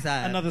right? what I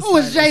said. Another Who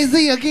is side. Jay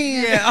Z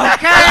again? Yeah,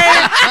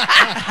 okay.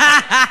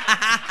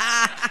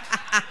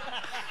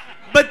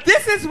 But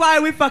this is why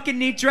we fucking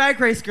need Drag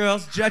Race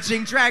girls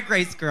judging Drag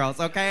Race girls,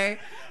 okay?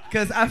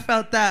 Because I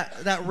felt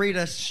that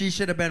Rita, she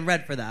should have been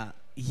red for that.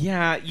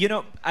 Yeah, you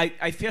know,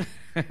 I feel.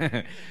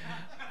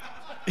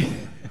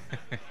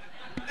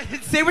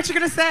 Say what you're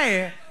gonna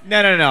say.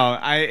 No.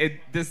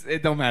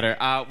 It don't matter.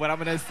 What I'm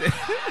gonna say.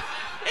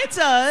 It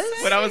does.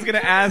 What I was gonna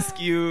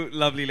ask you,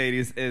 lovely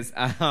ladies, is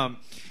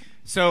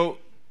so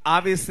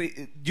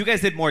obviously you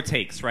guys did more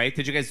takes, right?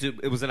 Did you guys do?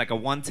 Was it like a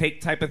one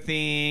take type of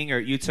thing, or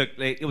you took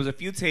it was a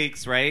few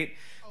takes, right?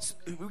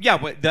 Yeah,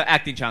 the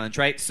acting challenge,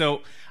 right?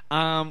 So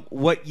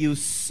what you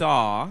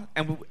saw,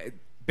 and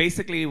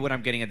basically what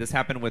I'm getting at, this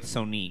happened with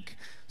Sonique.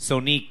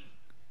 Sonique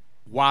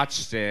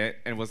watched it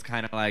and was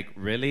kind of like,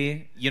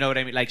 really? You know what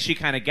I mean? Like, she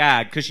kind of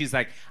gagged because she's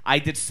like, I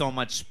did so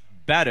much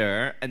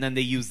better, and then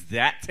they used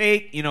that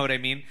take. You know what I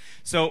mean?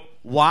 So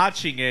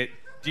watching it,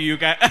 do you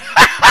guys?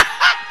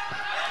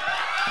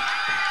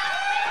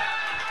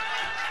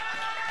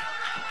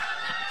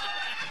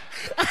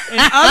 In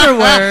other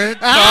words,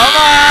 Come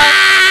on,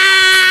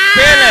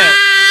 spill it.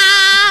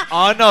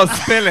 Oh no,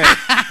 spill it.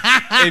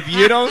 If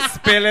you don't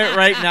spill it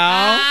right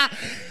now.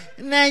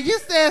 Now you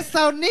said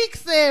Sonique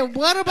said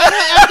what about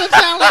her after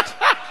challenge?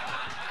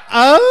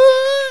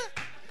 Oh,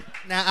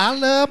 now I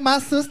love my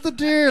sister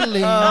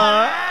dearly.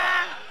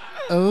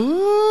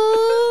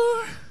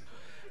 Oh,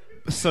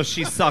 So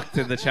she sucked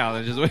in the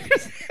challenge, is what you're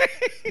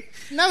saying.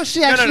 no,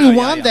 she No, actually yeah,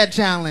 won yeah. that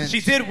challenge. She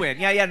did win.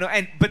 Yeah, no,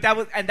 but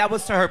that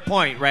was to her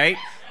point, right?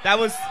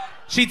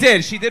 She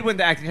did win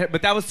the acting,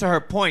 but that was to her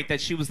point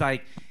that she was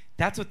like,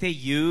 that's what they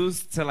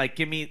used to like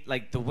give me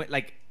like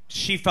like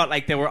she felt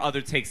like there were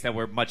other takes that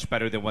were much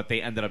better than what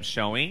they ended up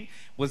showing.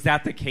 Was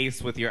that the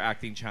case with your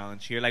acting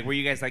challenge here? Like, were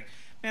you guys like,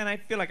 man, I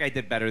feel like I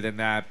did better than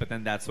that, but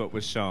then that's what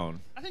was shown?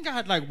 I think I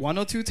had like 1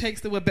 or 2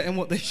 takes that were better than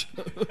what they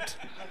showed. Okay.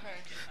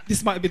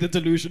 This might be the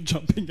delusion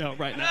jumping out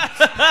right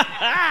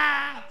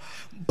now.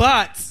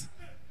 But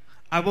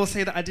I will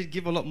say that I did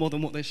give a lot more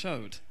than what they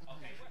showed.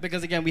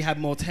 Because again, we had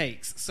more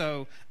takes.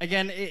 So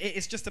again,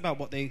 it's just about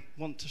what they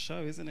want to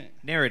show, isn't it?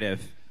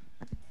 Narrative.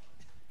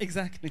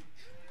 Exactly.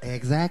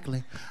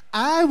 Exactly.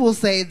 I will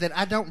say that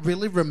I don't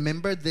really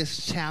remember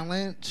this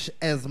challenge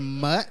as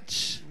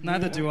much.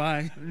 Neither do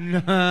I.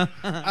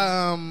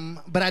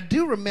 But I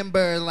do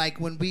remember, like,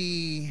 when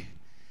we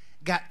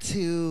got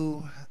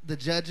to the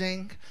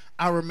judging,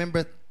 I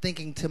remember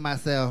thinking to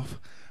myself,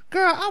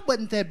 girl, I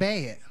wasn't that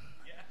bad.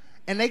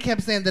 And they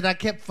kept saying that I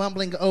kept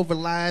fumbling over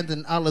lines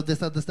and all of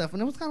this other stuff.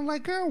 And it was kind of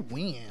like, girl,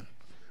 when?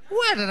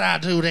 Where did I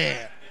do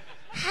that?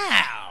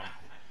 How?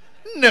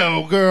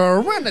 No,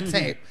 girl, run the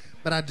tape.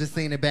 But I just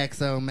seen it back,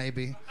 so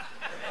maybe.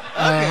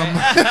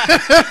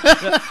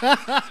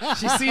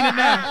 She's seen it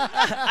now.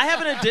 I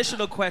have an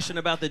additional question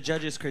about the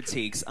judges'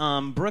 critiques.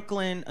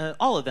 Brooklyn,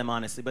 all of them,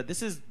 honestly, but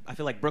this is, I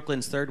feel like,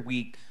 Brooklyn's third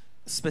week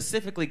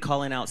specifically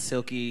calling out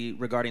Silky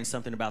regarding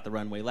something about the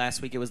runway.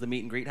 Last week it was the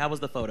meet and greet. How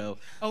was the photo?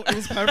 Oh, it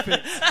was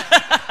perfect.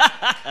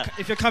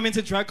 If you're coming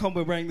to DragCon,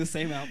 we're wearing the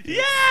same outfit.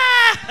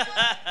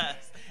 Yeah!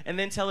 And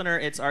then telling her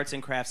it's arts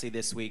and craftsy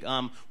this week.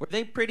 Were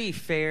they pretty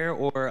fair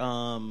or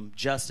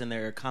just in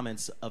their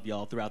comments of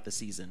y'all throughout the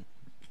season?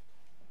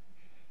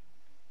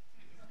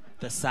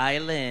 The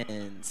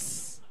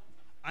silence.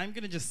 I'm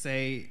going to just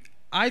say,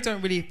 I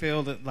don't really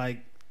feel that, like,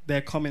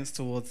 their comments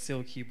towards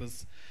Silky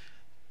was...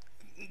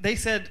 They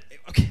said,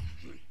 okay,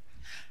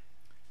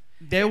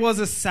 there was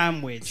a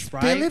sandwich,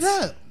 right? Fill it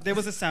up. There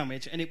was a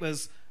sandwich, and it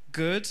was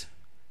good,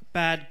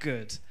 bad,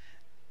 good.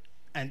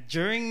 And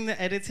during the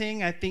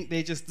editing, I think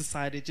they just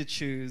decided to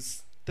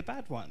choose the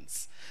bad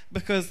ones.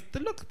 Because the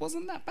look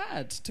wasn't that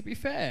bad, to be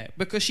fair.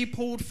 Because she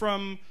pulled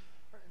from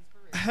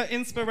her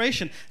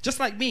inspiration.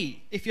 Just like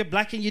me, if you're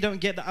black and you don't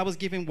get that I was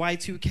giving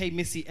Y2K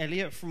Missy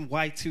Elliott from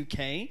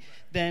Y2K,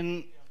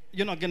 then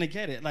you're not going to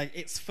get it. Like,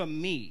 it's for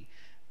me.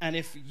 And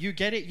if you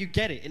get it, you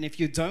get it. And if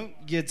you don't,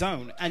 you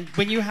don't. And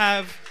when you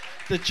have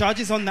the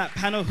judges on that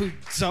panel who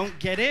don't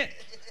get it,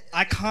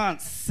 I can't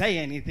say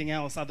anything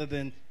else other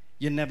than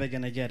you're never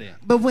going to get it.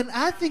 But when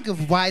I think of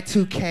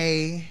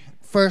Y2K,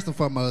 first and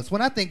foremost,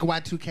 when I think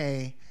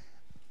Y2K,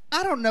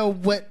 I don't know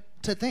what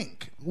to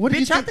think. What do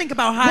you Bitch, I think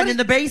about hiding in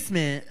the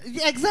basement.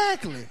 Yeah,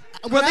 exactly.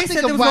 Well, they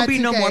said there was going to be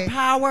no more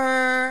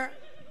power.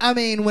 I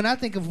mean, when I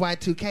think of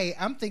Y2K,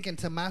 I'm thinking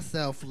to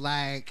myself,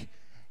 like,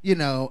 you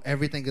know,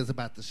 everything is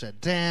about to shut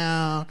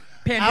down.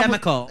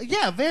 Pandemical.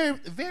 Yeah, very,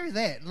 very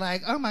that.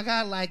 Like, oh my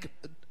God, like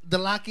the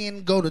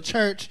lock-in, go to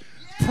church,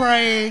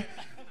 pray,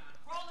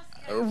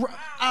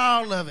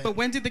 all of it. But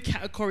when did the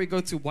category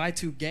go to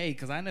Y2 gay?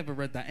 Because I never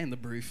read that in the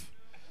brief.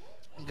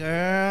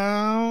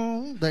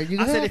 Girl, there you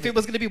go. I said if it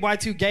was going to be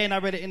Y2 gay and I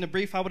read it in the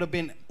brief, I would have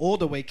been all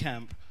the way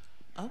camp.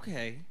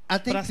 Okay. I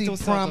think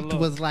the prompt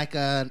was like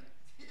a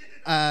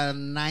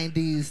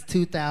 90s,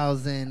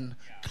 2000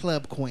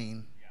 club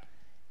queen.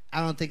 I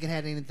don't think it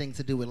had anything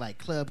to do with like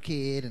Club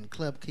Kid and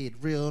Club Kid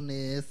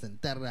realness and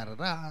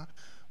da-da-da-da-da.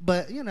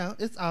 But, you know,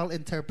 it's all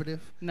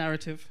interpretive.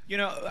 Narrative. You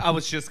know, I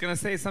was just going to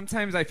say,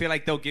 sometimes I feel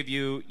like they'll give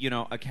you, you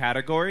know, a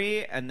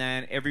category and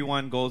then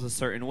everyone goes a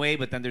certain way,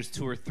 but then there's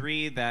 2 or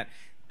 3 that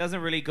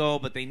doesn't really go,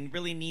 but they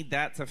really need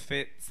that to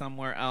fit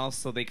somewhere else,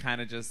 so they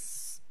kind of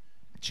just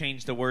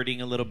change the wording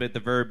a little bit, the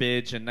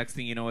verbiage, and next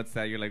thing you know, it's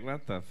that. You're like,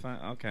 what the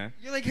fuck? Okay.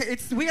 You're like,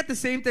 we got the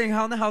same thing.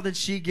 How in the hell did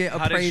she get a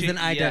praise and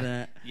I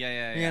didn't?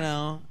 Yeah. You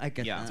know, I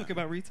get that. Talk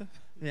about Rita?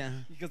 Yeah.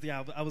 Because,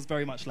 yeah, I was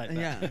very much like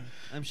that. Yeah,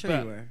 I'm sure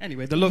you were.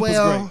 Anyway, the look was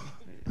great.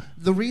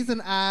 The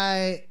reason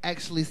I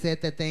actually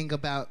said that thing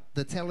about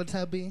the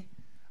Teletubby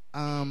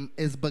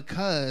is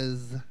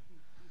because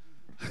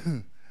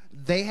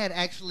they had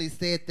actually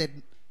said that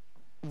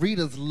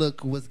Rita's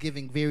look was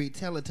giving very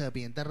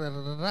Teletubby and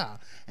da-da-da-da-da.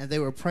 And they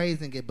were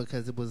praising it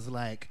because it was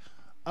like,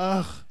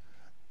 ugh,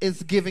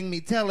 it's giving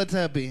me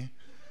Teletubby.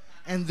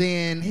 And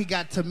then he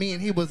got to me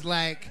and he was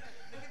like,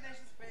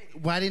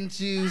 why didn't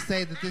you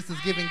say that this is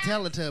giving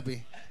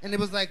Teletubby? And it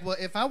was like, well,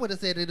 if I would have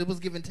said it was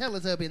giving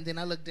Teletubby and then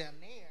I looked down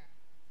there,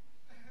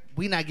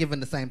 we not giving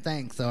the same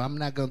thing, so I'm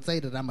not going to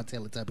say that I'm a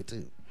Teletubby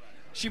too.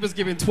 She was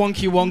giving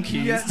Twonky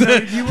Wonkies. Yeah, no,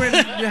 you were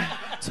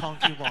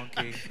Tonky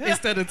Wonky.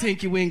 Instead of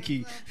Tinky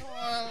Winky.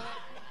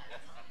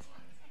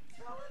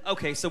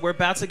 Okay, so we're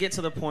about to get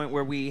to the point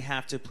where we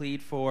have to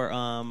plead for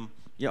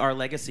our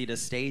legacy to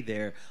stay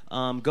there.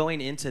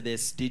 Going into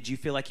this, did you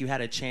feel like you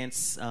had a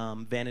chance,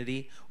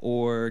 Vanity,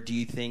 or do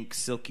you think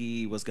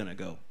Silky was going to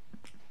go?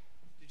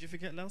 Did you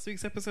forget last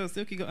week's episode?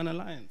 Silky got an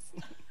alliance.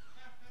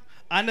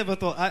 I never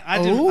thought I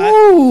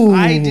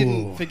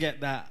didn't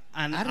forget that,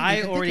 and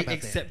I already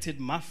accepted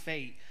my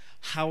fate.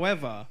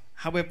 However,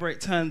 it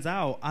turns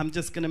out I'm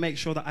just gonna make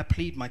sure that I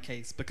plead my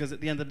case, because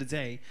at the end of the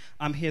day,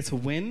 I'm here to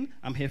win.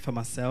 I'm here for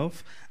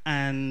myself,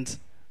 and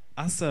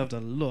I served a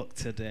look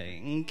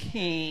today.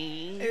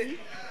 Okay.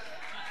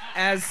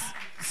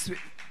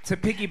 To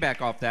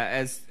piggyback off that,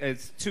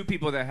 as two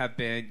people that have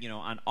been,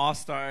 on All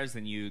Stars,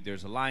 and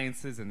there's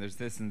alliances, and there's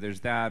this and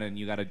there's that, and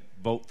you got to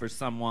vote for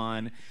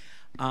someone.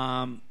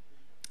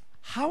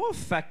 How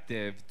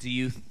effective do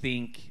you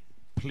think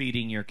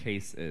pleading your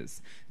case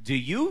is? Do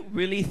you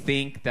really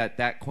think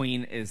that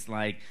queen is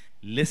like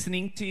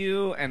listening to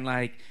you and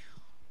like,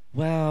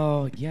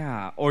 well,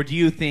 yeah, or do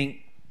you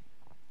think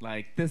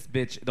like this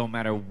bitch, no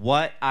matter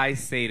what I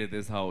say to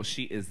this hoe,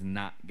 she is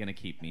not gonna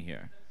keep me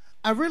here?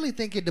 I really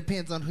think it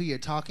depends on who you're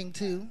talking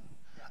to.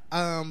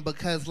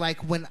 Because like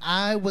when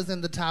I was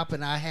in the top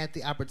and I had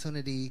the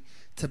opportunity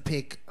to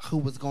pick who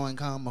was going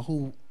home or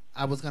who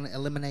I was going to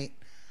eliminate,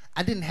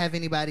 I didn't have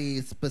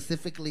anybody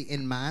specifically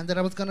in mind that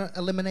I was going to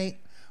eliminate,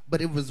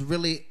 but it was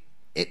really,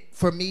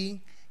 for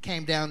me,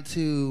 came down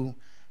to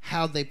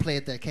how they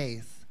played their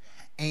case.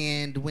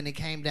 And when it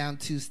came down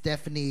to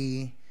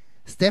Stephanie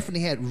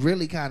had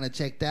really kind of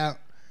checked out.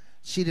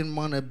 She didn't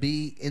want to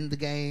be in the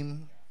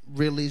game,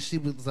 really. She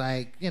was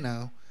like,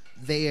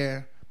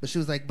 there. But she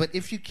was like, but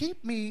if you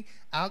keep me,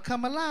 I'll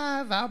come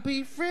alive. I'll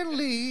be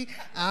friendly.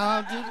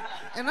 And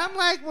I'm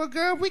like, well,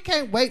 girl, we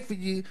can't wait for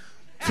you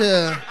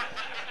to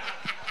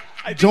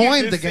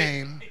join the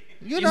game.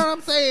 You know what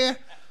I'm saying?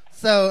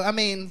 So, I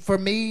mean, for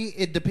me,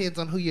 it depends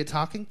on who you're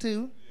talking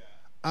to.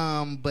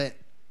 But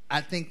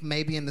I think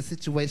maybe in a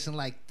situation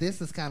like this,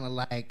 it's kind of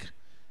like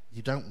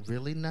you don't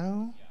really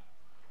know.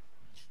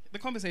 The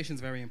conversation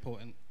is very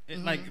important.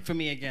 Like, for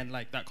me, again,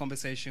 like that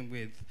conversation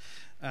with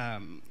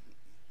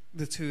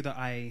the two that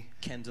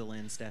Kendall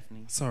and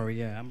Stephanie. Sorry,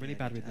 yeah, I'm really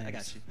bad with names. I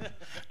got you.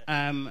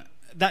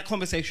 That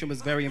conversation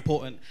was very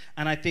important,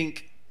 and I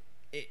think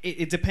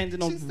it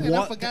depended on She said,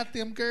 what. I forgot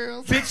them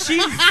girls. Bitch, she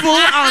full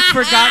on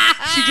forgot.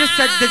 She just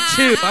said the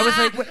two. I was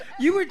like, what?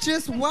 You were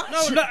just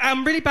watching. No,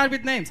 I'm really bad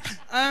with names.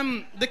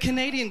 The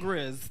Canadian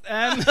Grizz.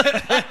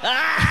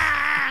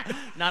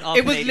 Not all.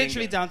 It was Canadian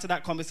literally girls. down to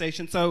that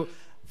conversation. So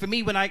for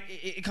me, when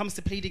it comes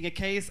to pleading a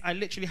case, I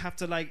literally have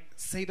to like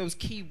say those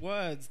key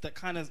words that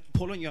kind of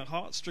pull on your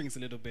heartstrings a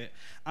little bit.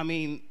 I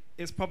mean,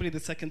 it's probably the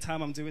second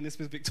time I'm doing this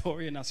with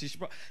Victoria now. So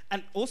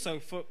and also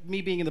for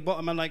me being in the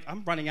bottom, I'm like,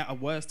 I'm running out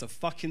of words to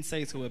fucking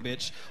say to a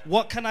bitch.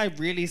 What can I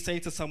really say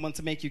to someone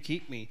to make you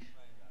keep me?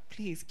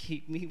 Please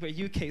keep me.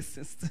 We're UK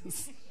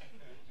sisters.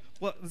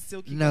 What?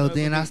 Still keep No, me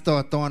then over I me?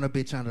 start throwing a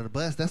bitch under the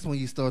bus. That's when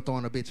you start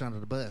throwing a bitch under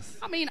the bus.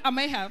 I mean, I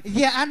may have.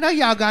 Yeah, I know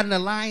y'all got an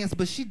alliance,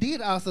 but she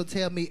did also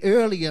tell me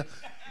earlier,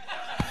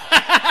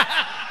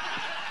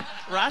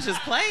 Raja's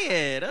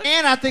playing.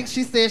 and I think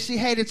she said she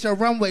hated your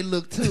runway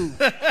look too.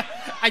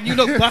 And you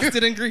look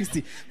busted and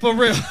greasy. For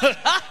real.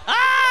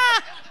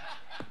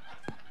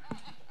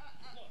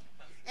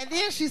 And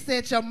then she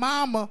said your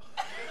mama.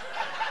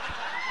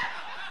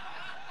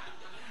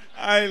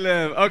 I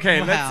live. Okay,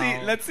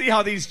 Wow. let's see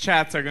how these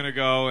chats are gonna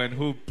go and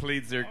who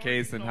pleads their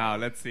case and how.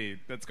 Let's see.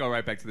 Let's go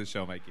right back to the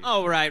show, Mikey.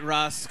 All right,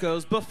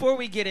 Roscoe's. Before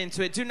we get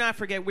into it, do not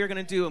forget we're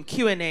going to do a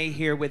Q&A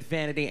here with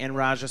Vanity and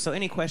Raja. So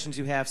any questions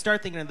you have,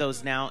 start thinking of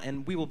those now,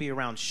 and we will be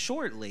around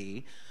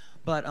shortly.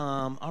 But,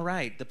 all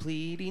right, the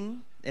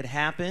pleading, it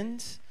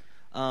happened.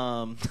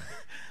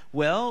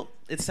 Well,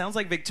 it sounds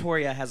like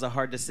Victoria has a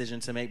hard decision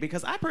to make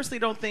because I personally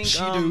don't think She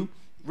do.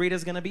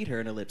 Rita's going to beat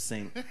her in a lip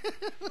sync.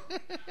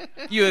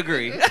 You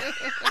agree?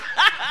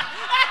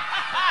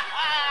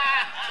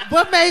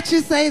 What made you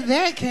say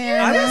that,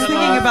 Karen? I was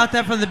thinking about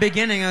that from the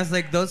beginning. I was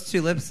like, those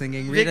two lip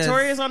singing.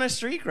 Victoria's on a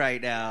streak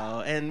right now,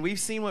 and we've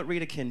seen what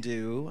Rita can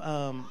do.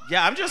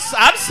 Yeah, I'm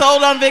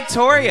sold on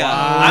Victoria.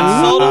 Wow.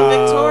 I'm sold on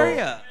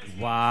Victoria.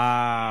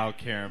 Wow,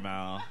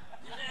 Caramel.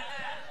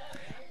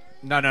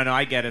 No,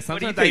 I get it. do you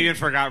Sometimes I think? even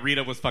forgot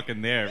Rita was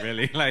fucking there,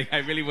 really. Like, I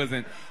really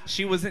wasn't.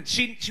 She was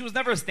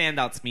never a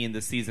standout to me in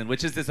this season,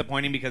 which is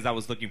disappointing because I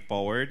was looking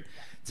forward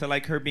to,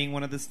 like, her being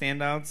one of the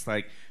standouts.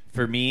 Like,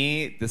 for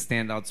me, the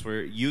standouts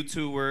were, you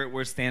two were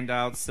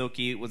standouts,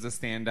 Silky was a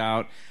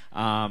standout,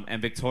 and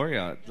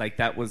Victoria. Like,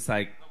 that was,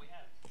 like,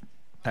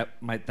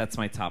 that's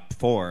my top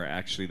four,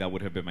 actually. That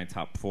would have been my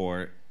top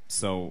four.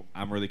 So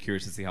I'm really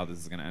curious to see how this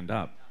is going to end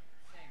up.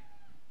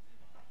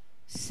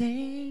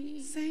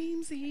 Samesies.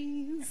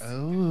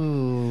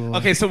 Oh.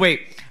 Okay, so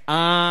wait.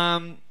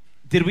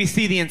 Did we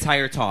see the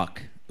entire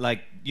talk?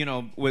 Like,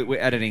 with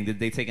editing, did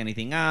they take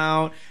anything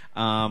out?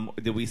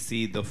 Did we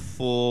see the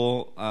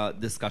full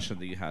discussion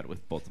that you had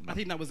with both of them? I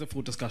think that was a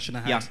full discussion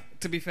I had. Yeah.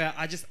 To be fair,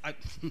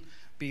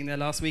 being there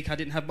last week, I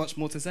didn't have much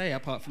more to say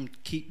apart from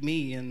keep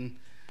me, and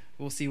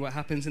we'll see what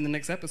happens in the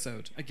next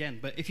episode. Again,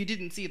 but if you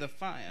didn't see the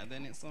fire,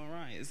 then it's all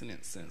right, isn't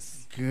it,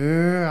 sis?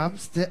 Girl,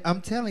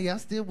 I'm telling you, I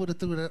still would have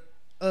threw the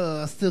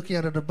Silky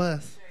under the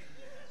bus.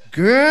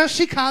 Girl,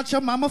 she called your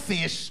mama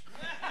fish.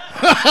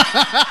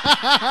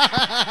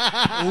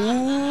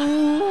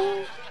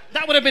 Ooh.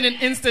 That would have been an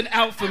instant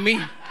out for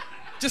me.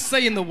 Just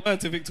saying the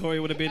word to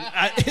Victoria would have been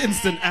an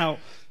instant out.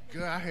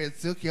 Girl, I heard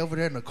Silky over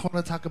there in the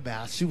corner talk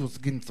about she was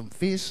getting some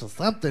fish or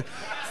something.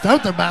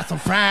 Something about some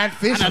fried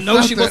fish. And I or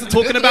know she something. wasn't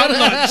talking about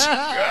lunch.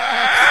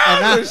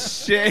 Oh,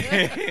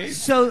 shit.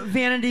 So,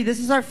 Vanity, this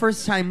is our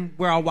first time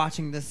we're all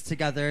watching this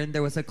together, and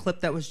there was a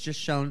clip that was just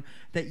shown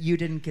that you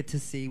didn't get to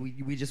see.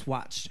 We just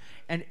watched.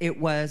 And it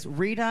was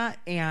Rita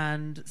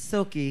and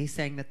Silky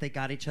saying that they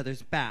got each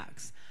other's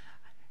backs.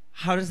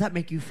 How does that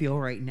make you feel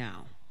right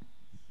now?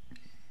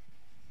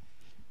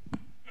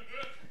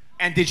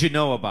 And did you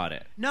know about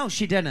it? No,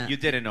 she didn't. You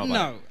didn't know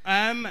about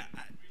it? No.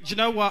 You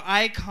know what?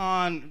 I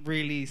can't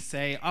really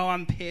say, oh,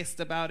 I'm pissed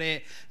about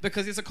it,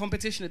 because it's a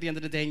competition at the end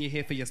of the day and you're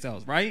here for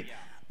yourselves, right? Yeah.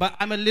 But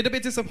I'm a little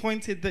bit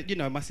disappointed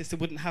that, my sister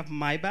wouldn't have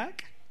my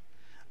back.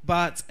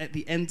 But at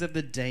the end of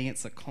the day,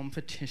 it's a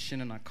competition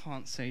and I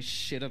can't say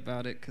shit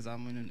about it because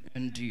I'm in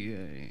an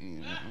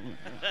NDA.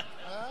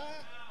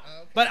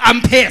 But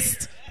I'm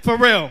pissed, for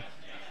real.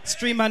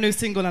 Stream my new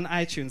single on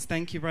iTunes.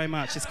 Thank you very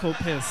much. It's called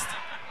Pissed.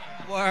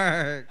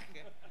 Work.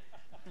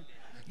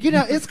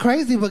 It's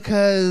crazy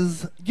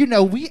because,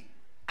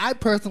 I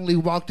personally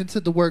walked into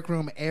the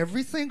workroom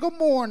every single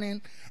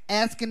morning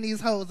asking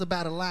these hoes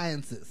about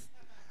alliances.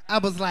 I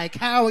was like,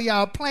 how are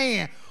y'all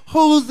playing?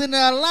 Who's in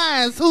the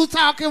alliance? Who's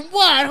talking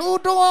what? Who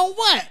doing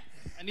what?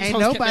 Ain't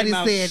nobody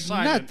said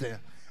nothing.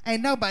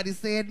 Ain't nobody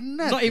said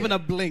nothing. Not even a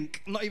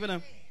blink. Not even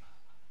a...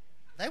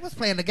 They was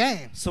playing the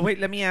game. So wait,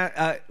 let me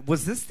ask,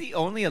 was this the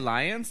only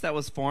alliance that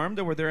was formed,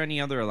 or were there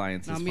any other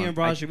alliances No, formed? me and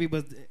Raja, we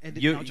was...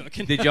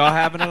 Did y'all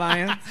have an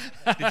alliance?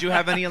 Did you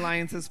have any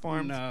alliances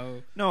formed?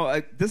 No.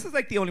 No, this is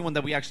like the only one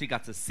that we actually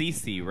got to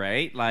see,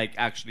 right? Like,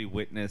 actually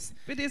witness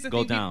But here's the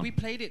go thing, down. we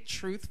played it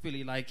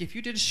truthfully. Like, if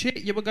you did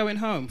shit, you were going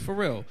home, for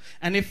real.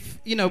 And if,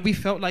 we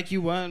felt like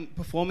you weren't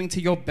performing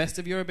to your best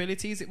of your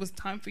abilities, it was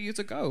time for you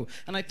to go.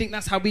 And I think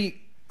that's how we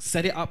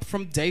set it up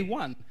from day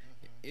one.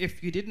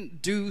 If you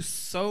didn't do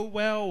so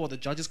well, or the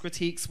judges'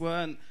 critiques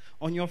weren't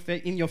in your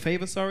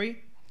favor,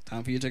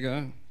 time for you to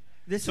go.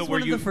 This is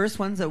one of the first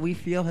ones that we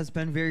feel has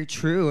been very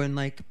true and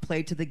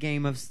played to the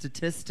game of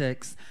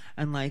statistics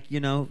and like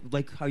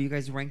how you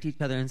guys ranked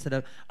each other instead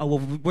of, oh well,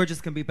 we're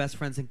just gonna be best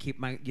friends and keep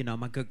my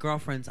my good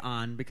girlfriends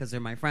on because they're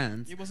my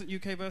friends. It wasn't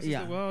UK versus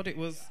the world. It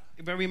was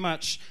very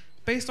much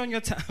based on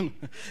your talent.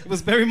 It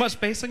was very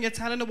much based on your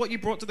talent and what you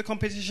brought to the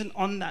competition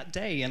on that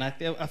day. And I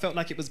felt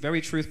like it was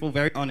very truthful,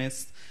 very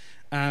honest.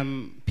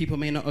 People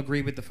may not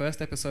agree with the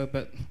first episode,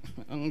 but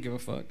I don't give a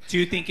fuck. Do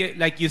you think it,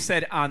 like you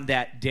said, on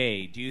that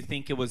day, do you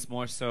think it was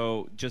more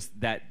so just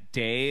that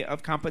day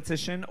of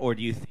competition, or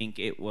do you think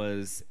it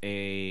was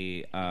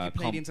a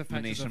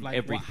combination of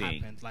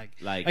everything? What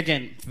happened.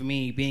 Again, for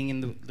me, being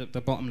in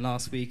the bottom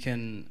last week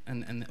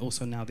and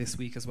also now this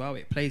week as well,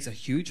 it plays a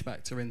huge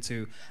factor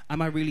into,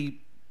 am I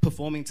really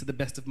performing to the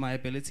best of my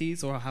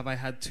abilities, or have I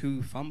had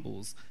 2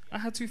 fumbles? I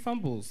had 2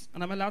 fumbles,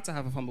 and I'm allowed to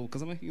have a fumble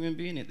because I'm a human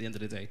being at the end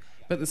of the day.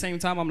 But at the same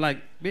time, I'm like,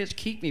 bitch,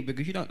 keep me,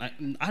 because you don't.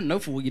 I know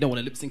for what you don't want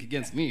to lip sync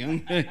against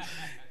me,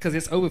 because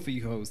it's over for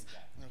you hoes.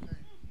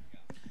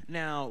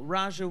 Now,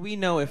 Raja, we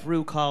know if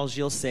Rue calls,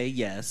 you'll say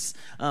yes.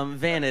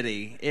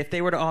 Vanity, if they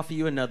were to offer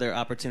you another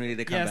opportunity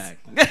to come back.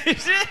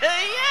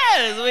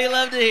 Yes, we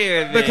love to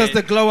hear it. Because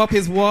the glow up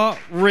is what?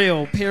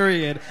 Real,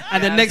 period.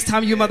 And the next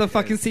time you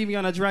motherfucking see me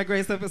on a Drag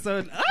Race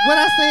episode... What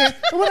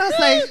I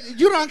say,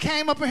 you done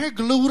came up in here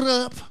glued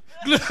up.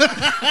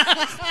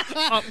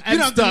 Up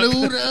and stuck.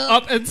 Glued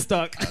up and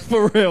stuck,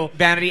 for real.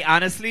 Vanity,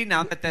 honestly,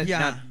 now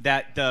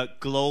that the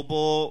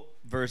global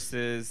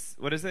versus...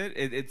 What is it?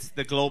 It's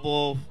the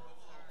global...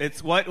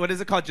 It's what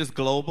is it called? Just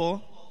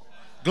global?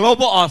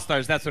 Global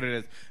All-Stars, that's what it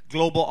is.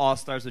 Global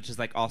All-Stars, which is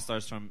like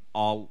All-Stars from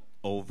all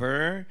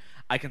over.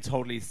 I can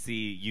totally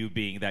see you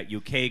being that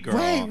UK girl.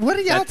 Wait, what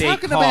are y'all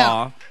talking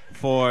about?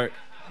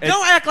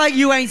 Don't act like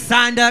you ain't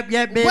signed up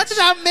yet, bitch. What did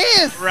I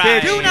miss?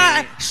 Right. Do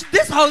not.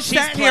 This host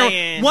sat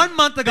here 1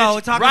 month ago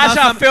talking Raja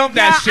about filmed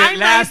that shit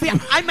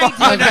I might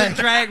do another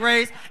Drag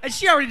Race, and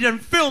she already done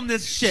filmed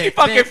this shit. She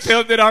fucking bitch.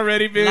 filmed it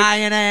already, bitch.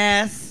 Lying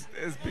ass.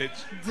 This bitch.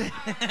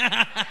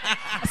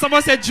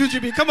 Someone said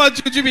Jujubee. Come on,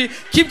 Jujubee.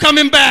 Keep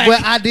coming back.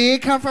 Well, I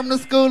did come from the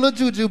school of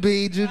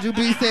Jujubee.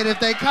 Jujubee said if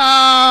they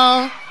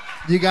call,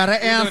 you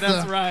gotta answer.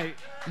 That's right.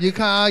 You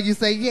call, you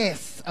say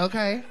yes.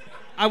 Okay.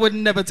 I would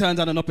never turn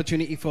down an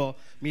opportunity for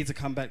me to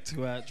come back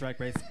to Drag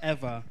Race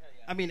ever.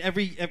 I mean,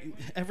 every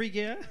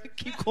year,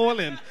 keep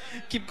calling,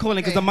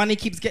 because the money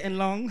keeps getting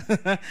long,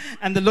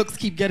 and the looks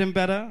keep getting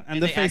better,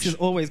 and the face is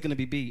always going to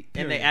be beat.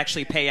 Period. And they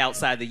actually pay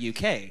outside the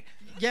UK.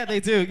 Yeah, they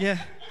do. Yeah,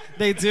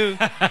 they do.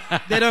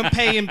 They don't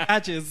pay in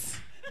badges,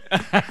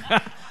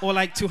 or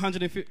like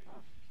 250.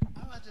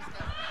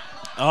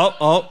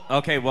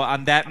 Okay. Well,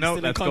 on that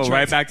note, let's go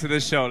right back to the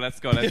show.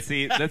 Let's go. Let's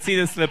see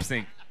this lip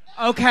sync.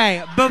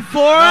 Okay,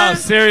 before... No,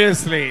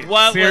 seriously.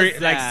 What was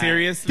that? Like,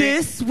 seriously?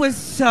 This was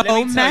so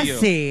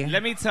messy.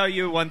 Let me tell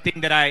you one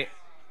thing that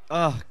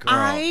oh, girl.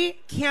 I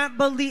can't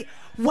believe...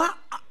 Why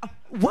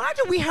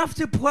do we have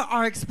to put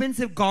our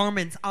expensive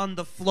garments on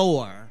the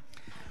floor?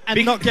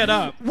 And not get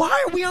up.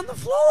 Why are we on the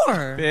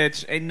floor?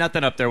 Bitch, ain't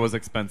nothing up there was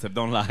expensive.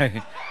 Don't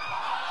lie.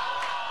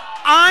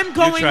 I'm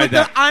going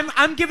with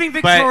I'm giving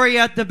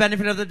Victoria the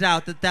benefit of the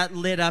doubt that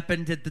lit up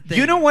and did the thing.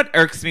 You know what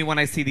irks me when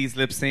I see these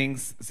lip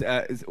syncs?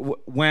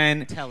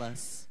 When Tell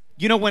us.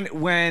 You know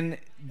when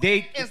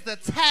they It's the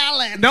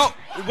talent. no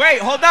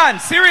wait hold on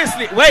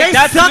seriously wait They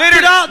that's sucked it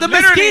literally all- the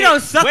literally-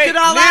 mosquitoes sucked wait, it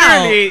all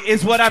out. literally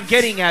is what I'm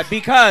getting at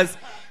because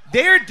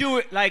they're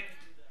doing like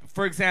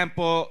for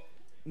example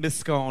Miss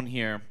Scone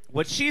here.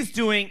 What she's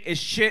doing is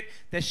shit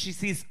that she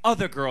sees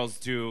other girls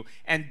do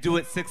and do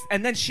it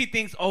and then she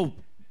thinks, oh,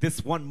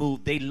 this one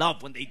move they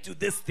love when they do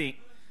this thing.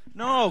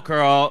 No,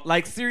 girl.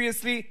 Like,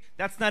 seriously,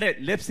 that's not it.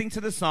 Lip sync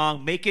to the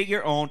song, make it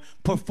your own,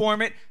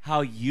 perform it how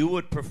you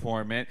would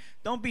perform it.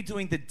 Don't be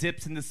doing the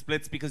dips and the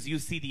splits because you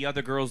see the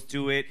other girls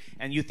do it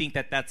and you think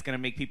that that's going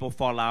to make people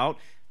fall out.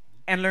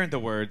 And learn the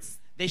words.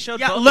 They showed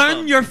Yeah, both of learn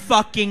them. your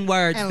fucking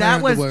words. And That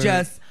learn the was words.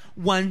 just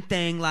one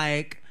thing,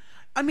 like...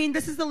 I mean,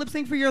 this is the lip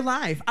sync for your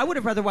life. I would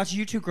have rather watched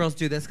you two girls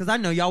do this because I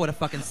know y'all would have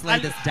fucking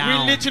slayed this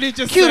down. We literally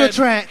just Cue the said,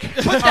 track.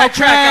 put that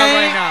track out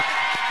right now.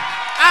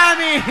 I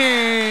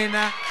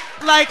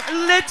mean, like,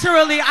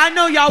 literally, I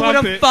know y'all would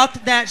Bump have it.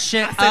 fucked that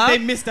shit I said up. they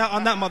missed out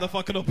on that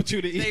motherfucking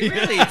opportunity. They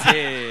really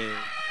did.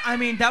 I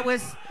mean, that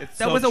was It's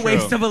that so was a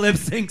waste true. of a lip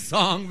sync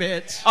song,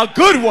 bitch. A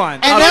good one.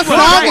 And A that good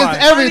song one.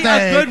 is everything.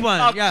 A good one.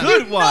 A yeah.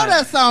 good You know one.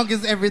 that song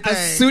is everything.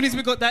 As soon as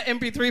we got that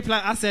MP3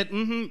 plan, I said,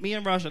 me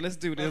and Rasha, let's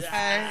do this. All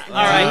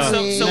right,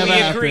 so Never we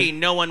happened. agree.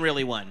 No one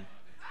really won.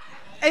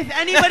 If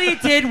anybody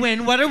did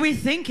win, what are we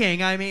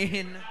thinking? I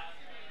mean,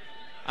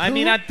 I'm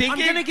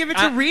thinking. I'm gonna give it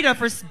to Rita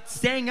for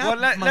staying up.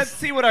 Well, let's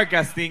see what our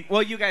guests think.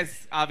 Well, you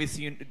guys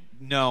obviously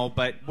know,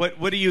 but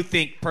what do you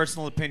think?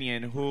 Personal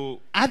opinion. Who?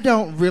 I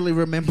don't really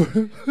remember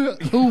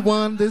who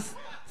won this.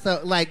 So,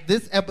 like,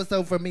 this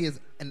episode for me is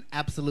an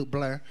absolute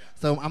blur.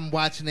 So I'm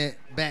watching it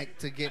back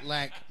to get,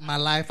 like, my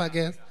life, I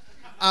guess.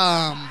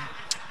 I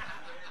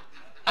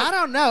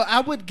don't know.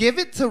 I would give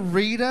it to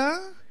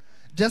Rita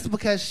just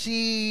because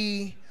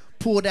she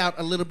pulled out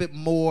a little bit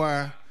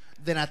more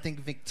than I think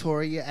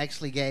Victoria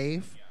actually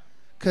gave.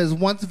 Because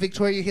once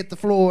Victoria hit the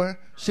floor,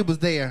 she was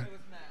there.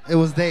 It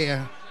was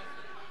there.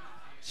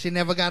 She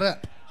never got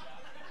up.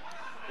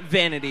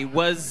 Vanity,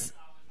 was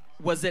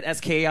it as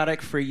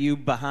chaotic for you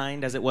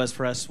behind as it was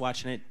for us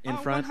watching it in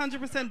front?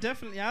 100%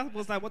 definitely. I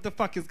was like, what the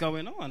fuck is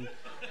going on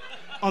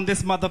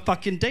this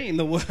motherfucking day, in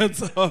the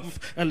words of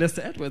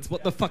Alyssa Edwards.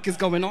 What the fuck is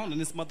going on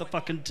this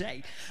motherfucking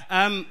day?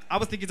 I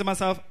was thinking to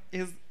myself,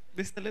 is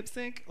this the lip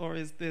sync or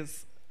is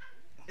this...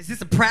 Is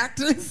this a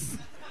practice?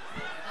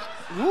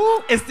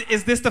 Woo,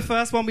 is this the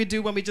first one we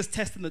do when we just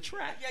testing the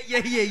track?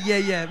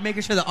 Yeah.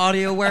 Making sure the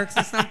audio works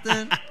or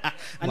something.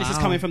 And this is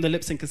Wow. coming from the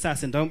lip sync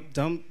assassin. Don't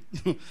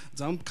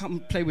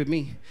come play with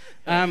me.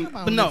 Come But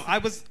on, no,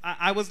 listen.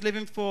 I was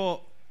living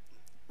for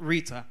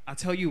Rita. I'll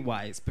tell you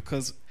why. It's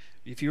because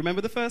if you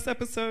remember the first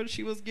episode,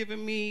 she was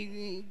giving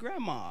me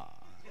grandma.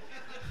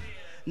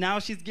 Now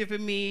she's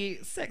giving me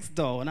sex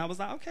doll, and I was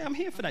like, okay, I'm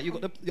here for that. You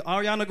got the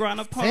Ariana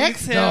Grande ponytail.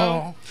 Sex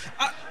doll.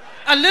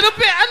 A little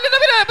bit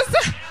of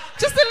episode,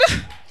 just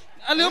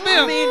a little bit.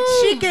 I mean,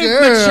 she gave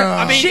girl. mature.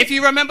 I mean, she, if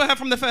you remember her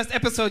from the first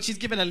episode, she's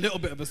given a little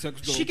bit of a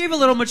sex doll. she gave a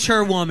little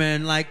mature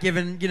woman, like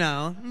giving, you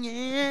know.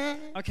 Yeah.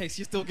 Okay,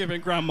 she's still giving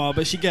grandma,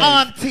 but she gave.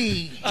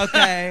 Auntie.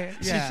 Okay.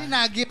 Yeah. She's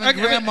not giving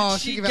Okay, grandma.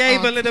 she giving gave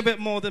a auntie. little bit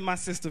more than my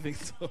sister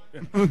Victoria.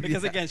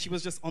 Because again, she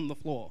was just on the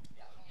floor.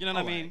 You know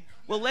what I mean?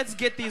 Well, let's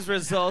get these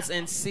results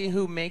and see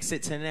who makes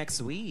it to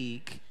next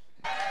week.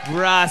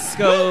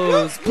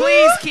 Roscoe's.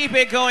 Please keep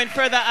it going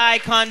for the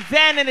icon,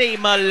 Vanity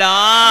Milan.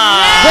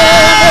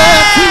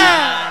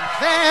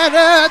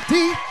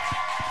 Vanity.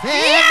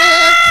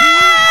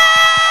 Vanity.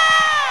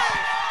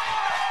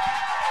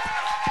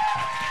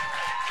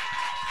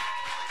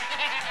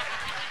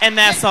 And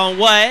that's on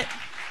what?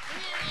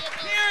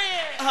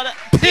 Period. Hold up.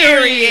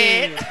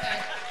 Period.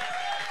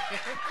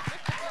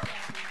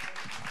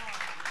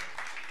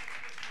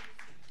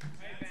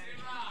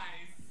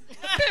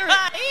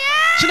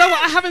 Do you know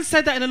what? I haven't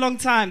said that in a long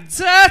time.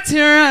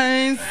 Dirty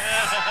eyes.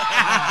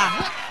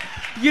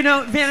 You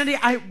know, Vanity,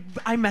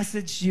 I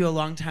messaged you a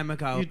long time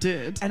ago. You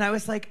did. And I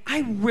was like,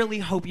 I really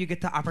hope you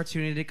get the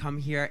opportunity to come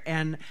here.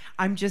 And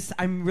I'm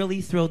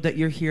really thrilled that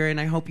you're here. And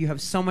I hope you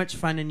have so much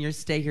fun in your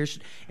stay here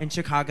in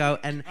Chicago.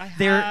 And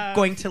they're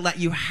going to let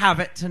you have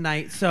it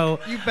tonight. So,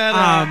 You better.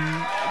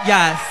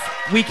 yes,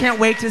 we can't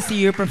wait to see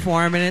you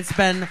perform. And it's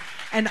been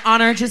an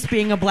honor just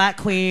being a black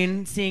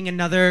queen, seeing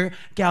another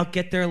gal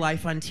get their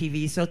life on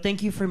TV. So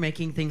thank you for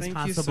making things Thank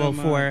you possible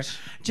so for much.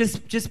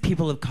 just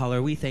people of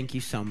color. We thank you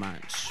so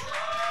much.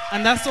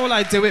 And that's all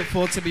I do it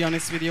for, to be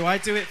honest with you. I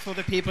do it for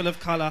the people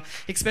of colour,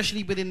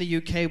 especially within the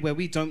UK where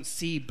we don't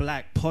see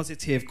black,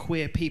 positive,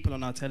 queer people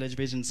on our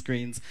television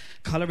screens.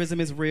 Colorism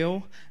is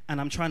real, and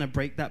I'm trying to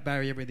break that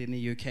barrier within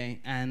the UK.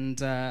 And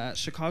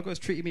Chicago has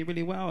treated me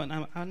really well,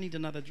 and I need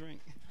another drink.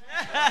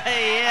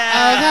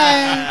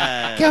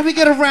 Yeah. Okay. Can we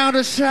get a round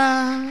of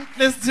shots?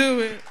 Let's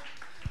do it.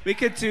 We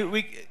could do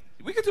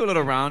a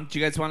little round. Do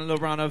you guys want a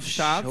little round of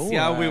shots? Sure.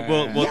 Yeah,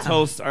 we'll Yeah.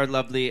 toast our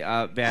lovely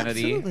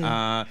Vanity. Absolutely.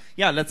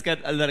 Yeah, let's get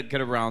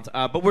a round.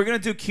 But we're gonna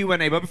do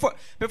Q&A. But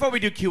before we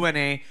do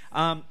Q&A,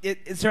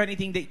 is there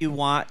anything that you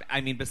want?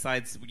 I mean,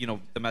 besides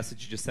the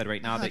message you just said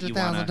right now that you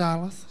want to.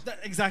 $100,000.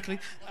 Exactly.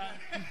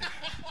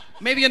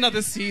 Maybe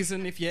another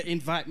season. If you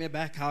invite me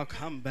back, I'll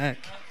come back.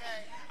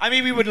 I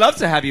mean, we would love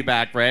to have you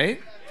back,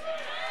 right?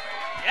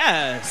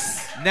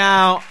 Yes.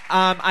 Now,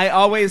 I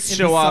always In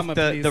show the off summer,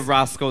 the please.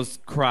 Roscoe's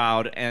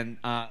crowd, and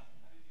I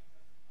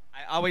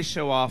always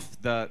show off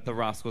the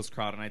Roscoe's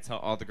crowd, and I tell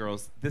all the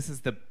girls, this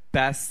is the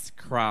best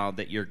crowd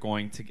that you're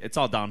going to. It's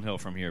all downhill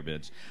from here,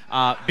 bitch,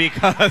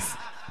 because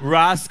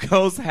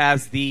Roscoe's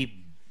has the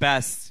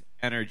best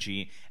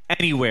energy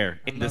anywhere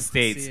in the love to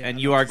States, see it. and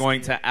I you love are to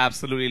going see it. to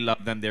absolutely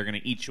love them. They're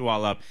going to eat you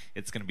all up.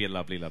 It's going to be a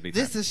lovely, lovely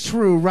time. This is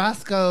true.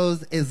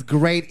 Roscoe's is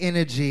great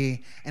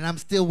energy, and I'm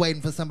still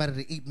waiting for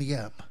somebody to eat me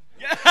up.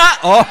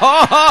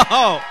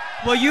 Oh!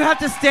 Well, you have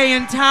to stay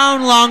in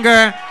town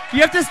longer. You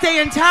have to stay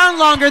in town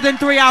longer than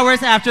 3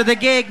 hours after the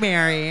gig,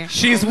 Mary.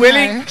 She's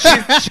willing.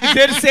 She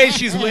did say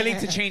she's willing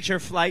to change her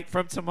flight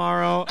from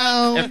tomorrow.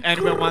 Oh, If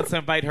anyone wants to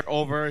invite her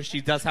over, she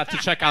does have to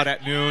check out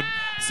at noon.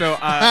 So,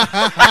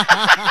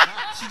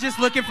 She's just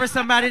looking for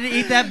somebody to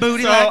eat that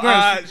booty like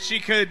groceries. she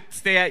could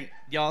stay at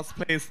y'all's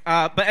place.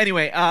 But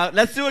anyway,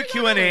 let's do a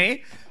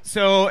Q&A.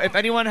 So if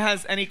anyone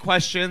has any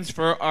questions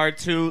for our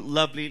two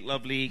lovely,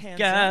 lovely Hands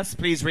guests,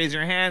 please raise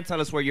your hand. Tell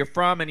us where you're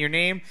from and your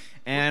name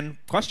and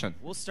question.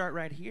 We'll start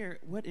right here.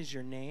 What is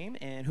your name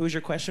and who's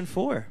your question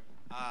for?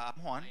 I'm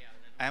Juan,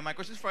 and my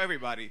question is for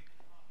everybody.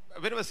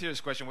 A bit of a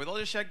serious question. With all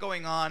this shit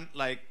going on,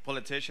 like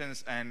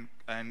politicians and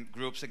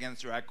groups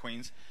against drag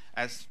queens,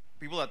 as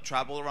people that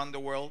travel around the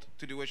world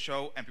to do a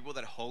show and people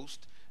that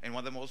host in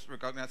one of the most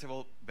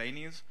recognizable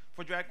venues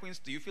for drag queens,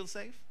 do you feel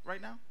safe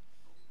right now?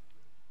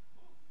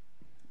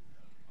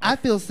 I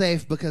feel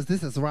safe because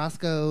this is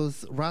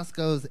Roscoe's.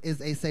 Roscoe's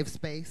is a safe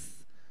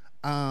space.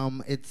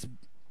 It's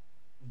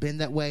been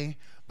that way.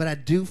 But I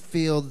do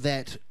feel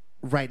that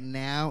right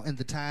now, in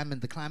the time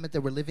and the climate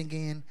that we're living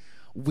in,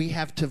 we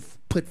have to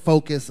put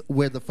focus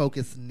where the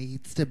focus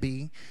needs to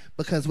be,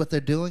 because what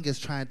they're doing is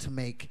trying to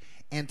make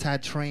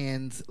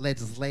anti-trans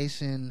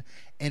legislation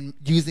and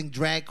using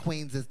drag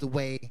queens as the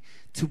way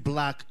to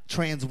block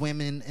trans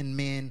women and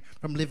men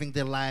from living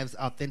their lives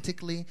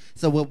authentically.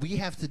 So what we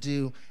have to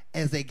do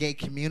as a gay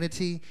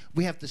community,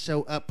 we have to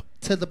show up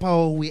to the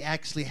poll. We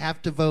actually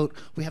have to vote.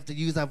 We have to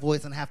use our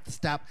voice and have to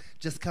stop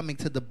just coming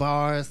to the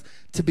bars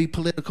to be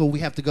political. We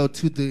have to go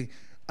to the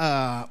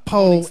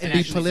poll and be actually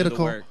do the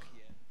political work.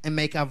 and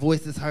make our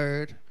voices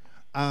heard.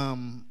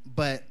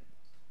 But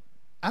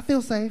I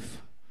feel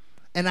safe.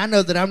 And I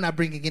know that I'm not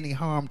bringing any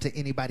harm to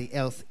anybody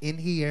else in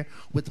here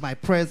with my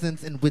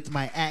presence and with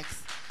my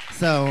acts.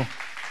 So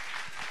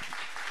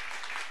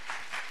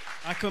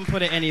I couldn't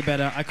put it any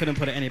better.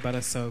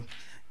 So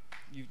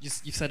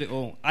you said it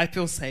all. I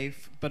feel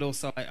safe, but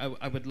also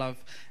I would love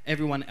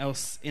everyone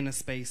else in a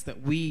space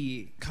that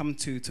we come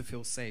to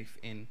feel safe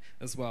in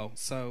as well.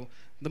 So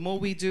the more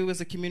we do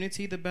as a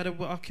community, the better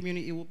our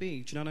community will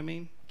be. Do you know what I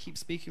mean? Keep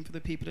speaking for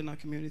the people in our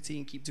community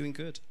and keep doing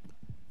good.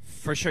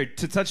 For sure.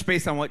 To touch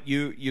base on what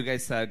you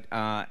guys said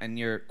and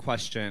your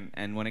question,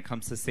 and when it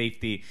comes to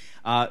safety,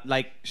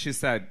 like she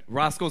said,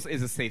 Roscoe's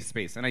is a safe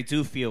space, and I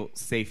do feel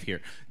safe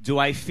here. Do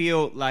I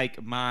feel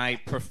like my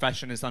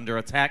profession is under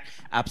attack?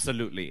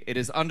 Absolutely. It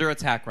is under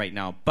attack right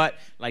now. But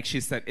like she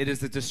said, it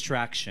is a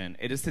distraction.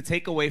 It is to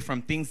take away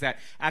from things that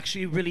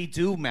actually really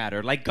do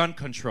matter, like gun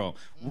control.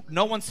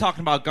 No one's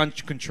talking about gun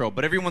control,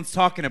 but everyone's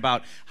talking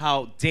about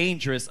how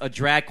dangerous a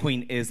drag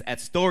queen is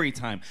at story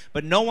time.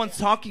 But no one's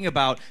talking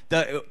about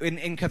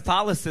in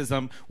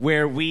Catholicism,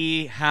 where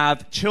we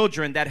have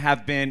children that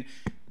have been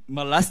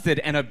molested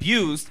and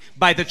abused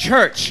by the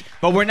church,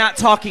 but we're not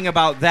talking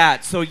about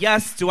that. So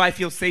yes, do I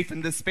feel safe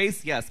in this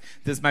space? Yes.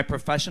 Does my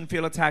profession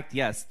feel attacked?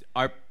 Yes.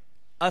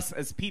 Us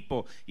as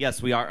people,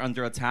 yes, we are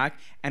under attack,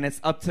 and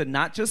it's up to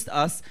not just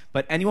us,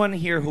 but anyone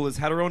here who is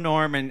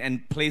heteronorm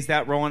and plays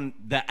that role, in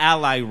the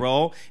ally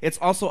role. It's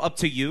also up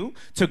to you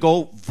to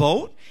go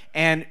vote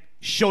and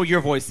show your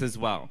voice as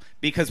well,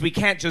 because we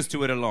can't just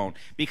do it alone.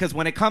 Because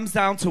when it comes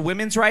down to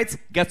women's rights,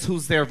 guess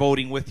who's there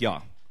voting with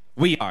y'all?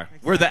 We are.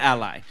 Exactly. We're the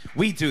ally.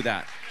 We do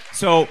that.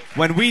 So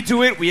when we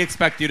do it, we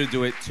expect you to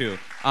do it too.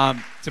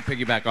 To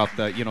piggyback off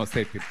the,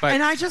 safety. But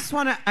And I just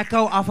want to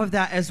echo off of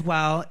that as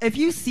well. If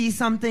you see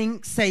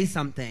something, say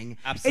something.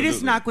 Absolutely. It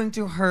is not going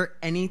to hurt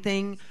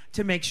anything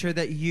to make sure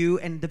that you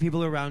and the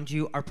people around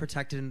you are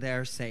protected and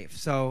they're safe.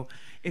 So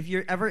if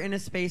you're ever in a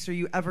space or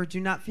you ever do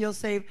not feel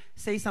safe,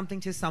 say something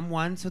to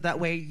someone so that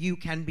way you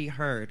can be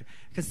heard.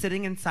 Because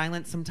sitting in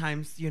silence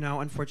sometimes,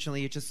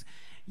 unfortunately,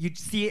 you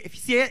see it. If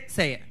you see it,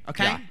 say it.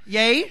 Okay?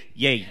 Yeah. Yay?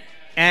 Yay.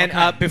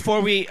 And before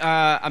we,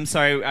 I'm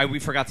sorry, we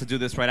forgot to do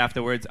this right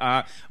afterwards.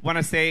 Want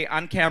to say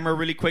on camera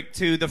really quick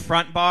to the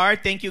front bar.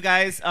 Thank you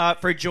guys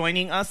for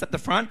joining us at the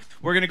front.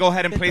 We're going to go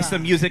ahead and play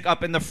some music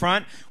up in the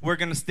front. We're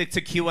going to stick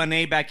to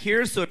Q&A back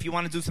here. So if you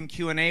want to do some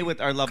Q&A with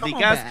our lovely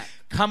guests,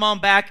 come on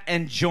back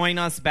and join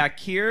us back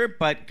here.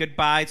 But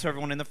goodbye to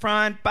everyone in the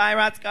front. Bye,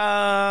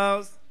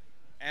 Roscoe's.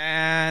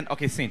 And,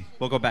 okay, scene.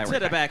 We'll go back. To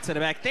the back.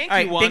 Thank All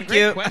you, right, Juan. thank Great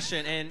you.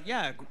 question. And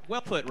yeah,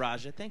 well put,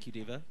 Raja. Thank you,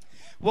 Diva.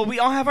 Well, we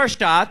all have our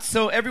shots,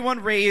 so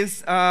everyone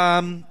raise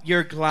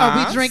your glass.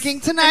 are we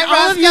drinking tonight, And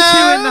all of you Roscoe?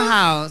 two in the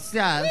house.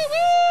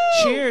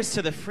 Yes. Cheers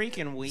to the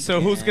freaking weekend.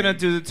 So who's going to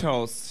do the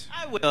toast?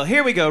 I will.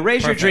 Here we go.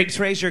 Raise your Perfect. drinks,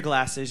 raise your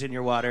glasses and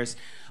your waters.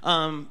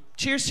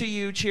 Cheers to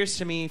you, cheers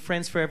to me,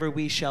 friends forever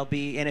we shall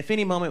be. And if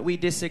any moment we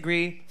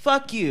disagree,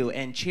 fuck you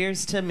and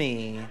cheers to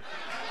me.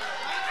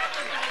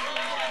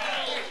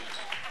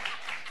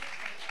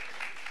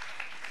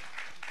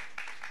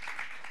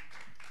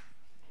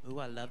 Ooh,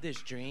 I love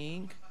this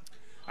drink.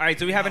 All right,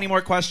 do we have any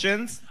more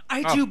questions?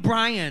 I do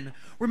Brian.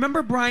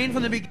 Remember Brian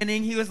from the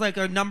beginning? He was like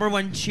a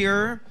 #1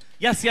 cheerer.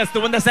 Yes, the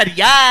one that said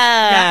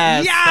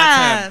yes. Yes.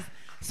 That's him.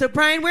 So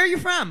Brian, where are you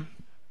from?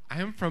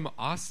 I am from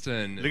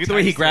Austin. Look at the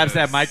way he grabs that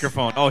Texas.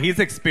 microphone. Oh, he's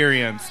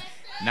experienced.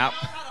 Now,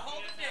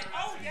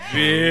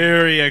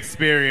 very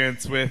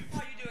experienced with.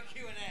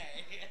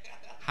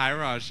 Hi,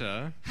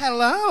 Raja.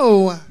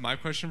 Hello. My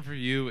question for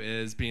you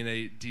is, being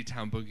a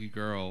D-Town Boogie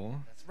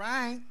girl, That's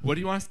right. what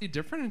do you want to see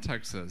different in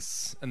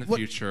Texas in the What,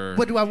 future?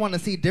 What do I want to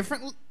see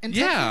different in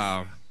Texas?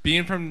 Yeah.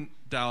 Being from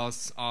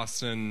Dallas,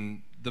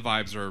 Austin, the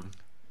vibes are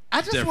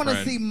I just want to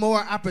different. see more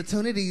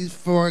opportunities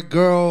for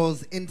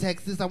girls in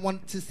Texas. I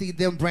want to see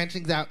them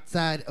branching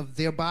outside of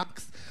their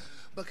box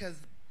because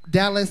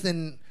Dallas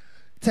and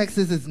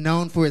Texas is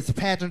known for its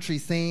pageantry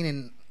scene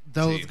and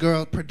those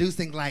girls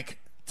producing like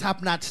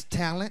top-notch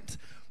talent.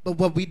 But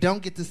what we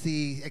don't get to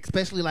see,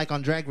 especially like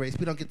on Drag Race,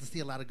 we don't get to see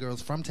a lot of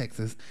girls from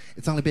Texas.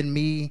 It's only been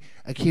me,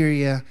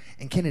 Akiria,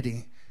 and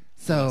Kennedy.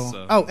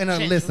 So, and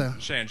Alyssa.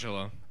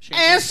 Shangela.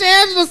 And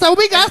Shangela, so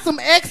we got some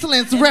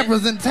excellence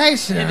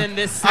representation. And then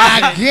this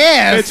I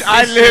guess. Bitch,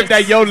 I live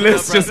that your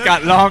list just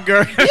got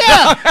longer.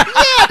 Yeah.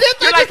 This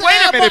You're like, just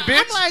wait a album. minute,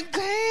 bitch. I'm like,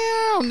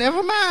 damn,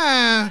 never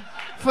mind.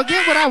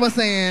 Forget what I was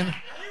saying.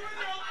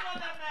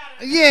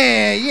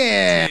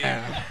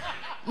 Yeah.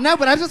 No,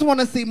 but I just want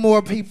to see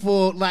more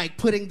people like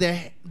putting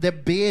their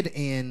bid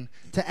in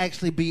to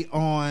actually be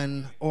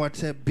on or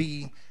to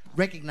be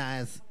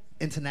recognized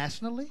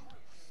internationally.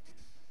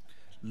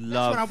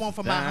 Love That's what I want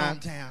for my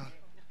hometown.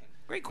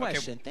 Great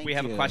question. Okay, Thank we you.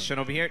 have a question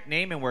over here.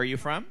 Name and where are you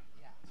from?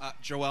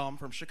 Joelle, I'm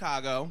from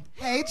Chicago.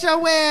 Hey,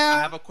 Joelle.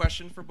 I have a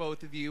question for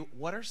both of you.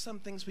 What are some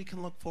things we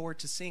can look forward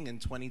to seeing in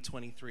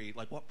 2023?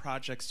 Like, what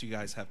projects do you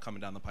guys have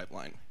coming down the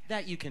pipeline?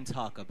 That you can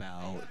talk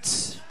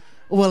about.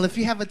 Well, if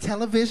you have a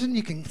television,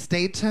 you can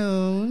stay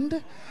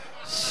tuned.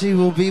 She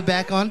will be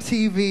back on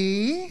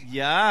TV.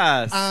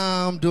 Yes.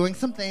 Doing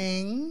some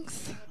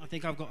things. I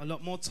think I've got a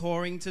lot more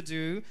touring to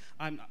do.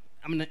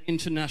 I'm an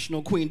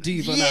international queen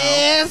diva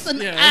Yes, now.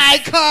 an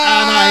icon.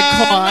 An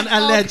icon, a Okay.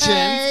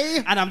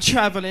 legend. And I'm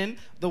traveling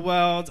the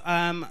world.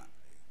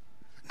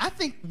 I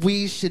think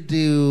we should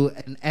do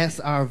an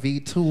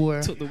SRV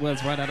tour. Took the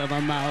words right out of my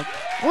mouth.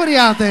 What do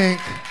y'all think?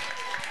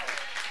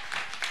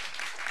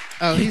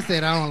 Oh, he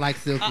said I don't like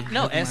Silky.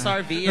 No, Never mind.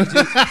 SRV and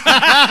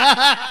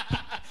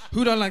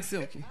Who don't like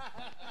Silky?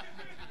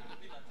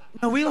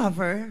 No, we love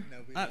her.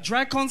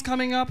 DragCon's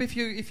coming up if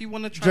you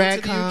want to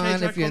travel to the UK.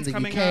 DragCon, if you're in the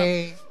coming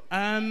UK.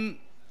 up.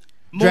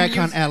 More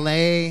DragCon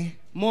LA.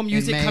 More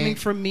music May. coming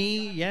from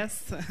me,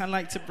 yes. I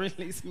like to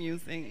release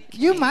music.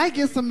 You might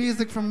get some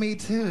music from me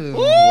too.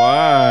 What?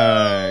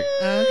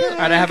 Okay. All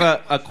right, I have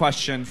a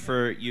question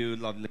for you,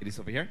 lovely ladies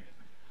over here.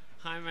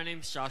 Hi, my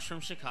name's Josh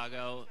from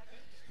Chicago.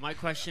 My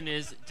question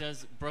is,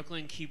 does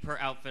Brooklyn keep her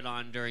outfit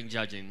on during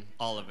judging?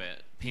 All of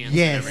it? Pants and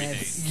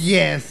everything?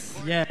 Yes.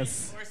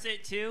 Yes.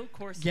 Corset too?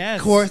 Corset? Yes.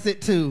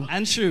 Corset too.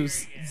 And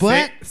shoes.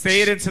 But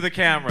Say it into the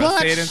camera. But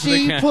Say it into the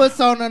she camera.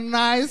 puts on a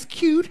nice,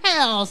 cute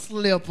hair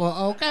slipper,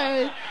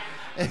 okay?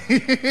 But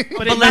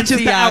it matches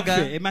the Balenciaga.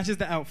 outfit. It matches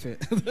the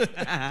outfit.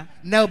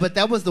 No, but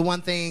that was the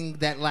one thing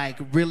that like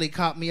really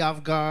caught me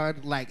off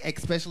guard, like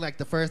especially like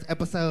the first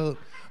episode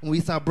when we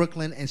saw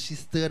Brooklyn and she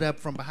stood up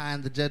from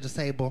behind the judge's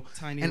table.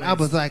 Tiny and I waist.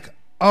 was like,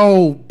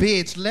 oh,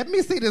 bitch, let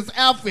me see this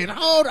outfit.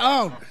 Hold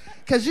on.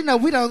 Because, you know,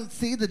 we don't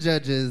see the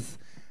judges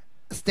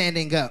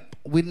standing up.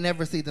 We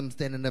never see them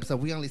standing up, so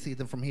we only see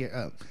them from here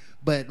up.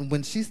 But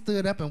when she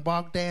stood up and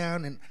walked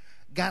down and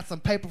got some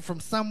paper from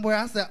somewhere,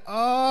 I said,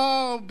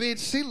 oh, bitch,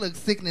 she looks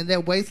sickening.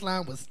 That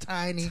waistline was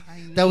tiny.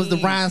 That was the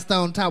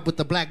rhinestone top with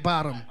the black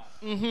bottom.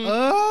 Mm-hmm.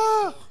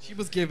 Oh, She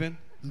was given.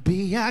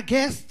 be our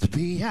guest,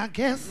 be our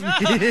guest.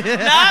 Not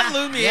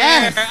Lumiere.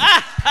 Yes.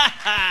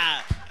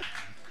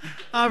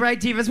 All right,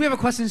 divas, we have a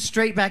question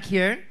straight back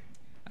here.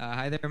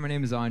 Hi there, my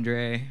name is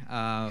Andre.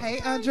 Hey,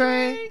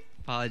 Andre.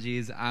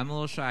 Apologies, I'm a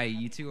little shy.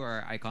 You two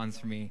are icons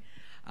for me.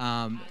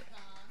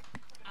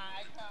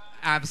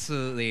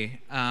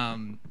 Absolutely.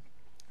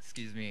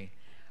 Excuse me.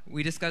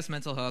 We discussed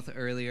mental health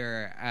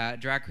earlier.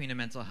 Drag queen and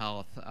mental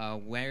health.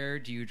 Where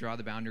do you draw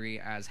the boundary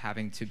as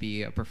having to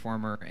be a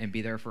performer and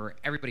be there for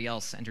everybody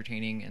else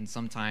entertaining, and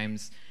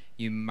sometimes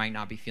you might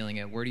not be feeling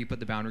it? Where do you put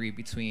the boundary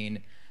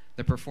between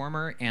the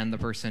performer and the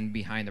person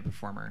behind the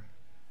performer?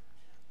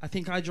 I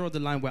think I draw the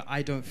line where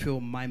I don't feel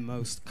my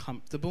most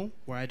comfortable,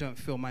 where I don't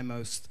feel my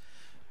most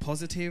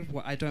positive,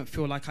 where I don't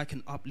feel like I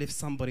can uplift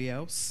somebody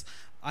else.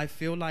 I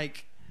feel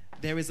like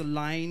there is a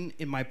line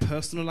in my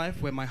personal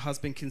life where my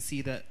husband can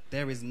see that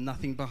there is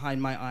nothing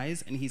behind my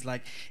eyes, and he's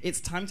like, it's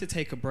time to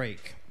take a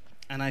break.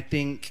 And I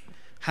think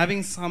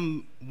having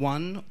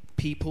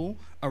people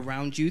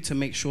around you to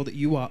make sure that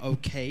you are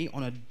okay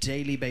on a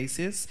daily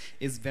basis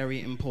is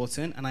very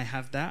important, and I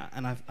have that,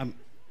 and I'm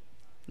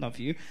love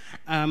you.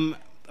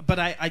 but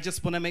I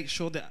just want to make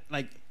sure that,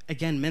 like,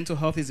 again, mental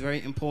health is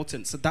very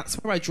important. So that's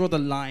where I draw the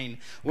line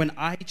when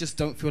I just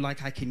don't feel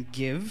like I can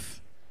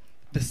give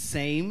the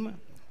same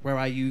where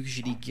I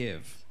usually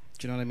give.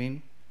 Do you know what I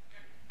mean?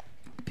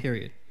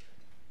 Period.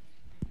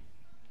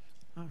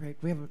 All right,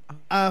 we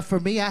have. For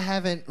me, I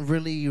haven't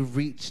really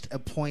reached a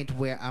point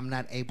where I'm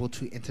not able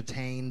to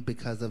entertain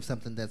because of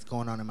something that's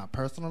going on in my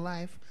personal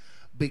life,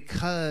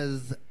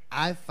 because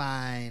I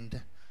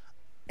find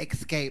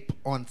escape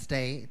on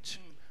stage.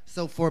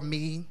 So for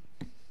me,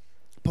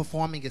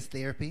 performing is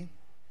therapy.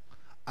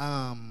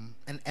 And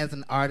as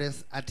an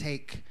artist, I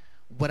take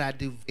what I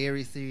do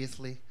very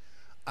seriously.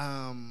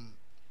 And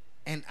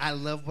I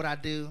love what I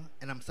do,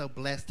 and I'm so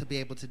blessed to be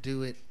able to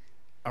do it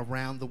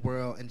around the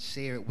world and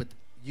share it with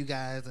you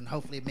guys, and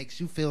hopefully it makes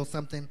you feel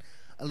something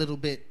a little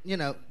bit, you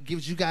know,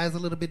 gives you guys a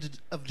little bit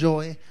of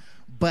joy.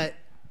 But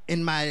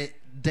in my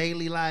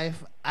daily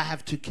life, I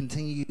have to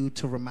continue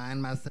to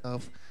remind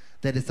myself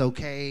that it's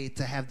okay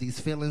to have these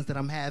feelings that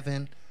I'm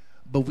having,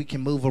 but we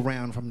can move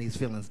around from these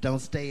feelings. Don't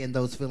stay in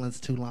those feelings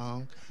too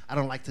long. I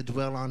don't like to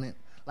dwell on it.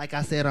 Like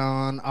I said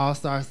on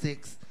All-Star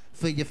 6,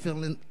 feel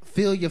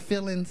your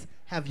feelings,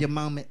 have your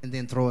moment, and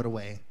then throw it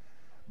away.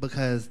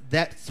 Because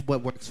that's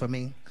what works for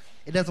me.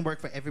 It doesn't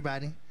work for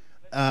everybody.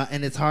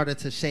 And it's harder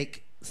to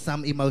shake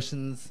some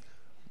emotions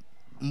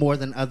more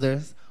than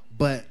others.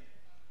 But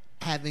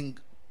having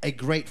a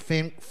great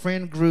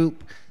friend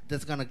group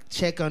that's going to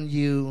check on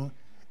you.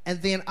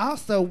 And then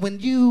also, when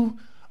you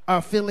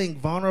are feeling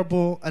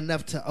vulnerable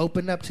enough to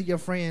open up to your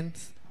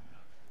friends,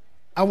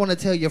 I want to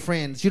tell your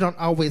friends, you don't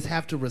always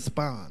have to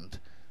respond.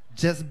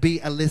 Just be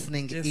a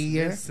listening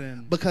ear.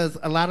 Listen. Because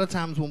a lot of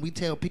times when we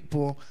tell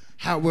people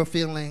how we're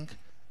feeling,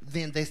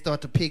 then they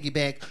start to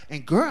piggyback.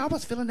 And girl, I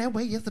was feeling that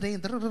way yesterday.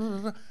 And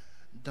da-da-da-da-da.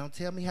 Don't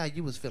tell me how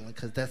you was feeling,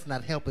 because that's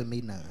not helping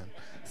me none.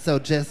 So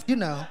just, you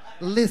know,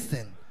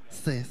 listen,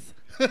 sis.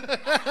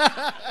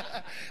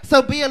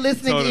 So be a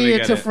listening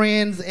ear to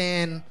friends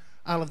and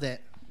all of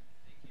that.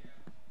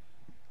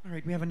 All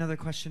right, we have another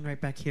question right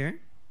back here.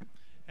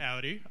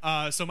 Howdy.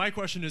 So my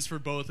question is for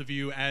both of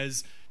you,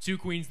 as two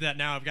queens that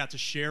now have got to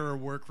share a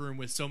workroom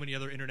with so many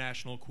other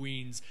international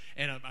queens,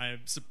 and I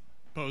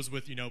suppose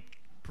with, you know,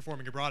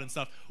 performing abroad and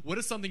stuff. What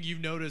is something you've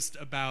noticed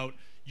about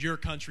your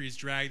country's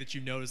drag that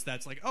you've noticed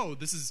that's like, oh,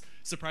 this is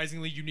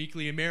surprisingly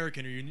uniquely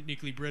American or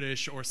uniquely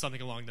British or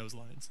something along those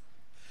lines?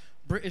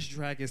 British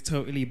drag is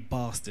totally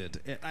bastard.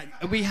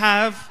 We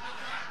have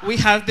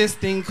this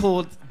thing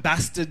called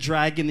bastard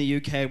drag in the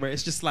UK, where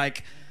it's just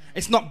like,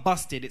 it's not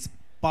busted, it's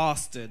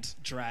bastard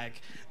drag,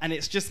 and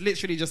it's just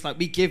literally just like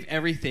we give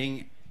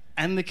everything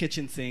and the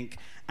kitchen sink,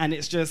 and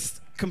it's just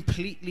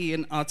completely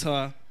and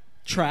utter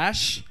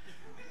trash.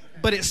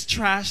 But it's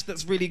trash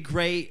that's really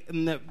great,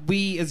 and that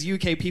we as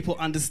UK people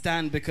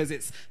understand, because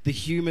it's the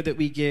humor that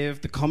we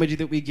give, the comedy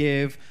that we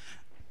give.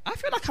 I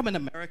feel like I'm an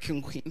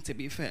American queen, to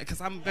be fair,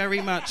 because I'm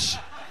very much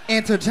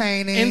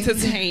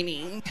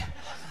entertaining.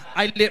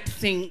 I lip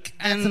sync.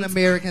 That's an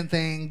American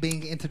thing,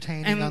 being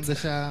entertaining on the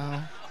show.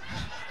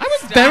 I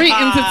was very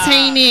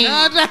entertaining.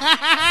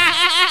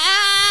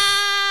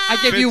 I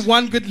gave you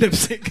one good lip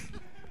sync.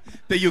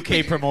 The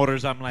UK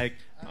promoters, I'm like,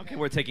 okay,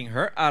 we're taking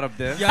her out of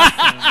this.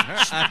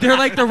 Yeah. They're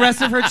like, the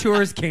rest of her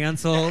tour is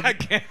canceled.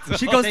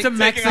 She goes to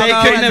Mexico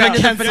and then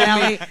to the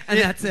finale, and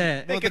that's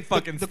it. They can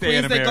fucking the stay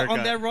in queens they America. got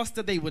on their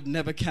roster, they would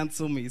never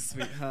cancel me,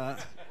 sweetheart.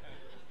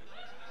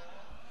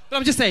 But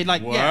I'm just saying,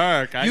 like,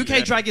 yeah,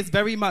 UK drag is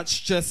very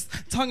much just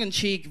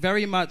tongue-in-cheek,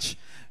 very much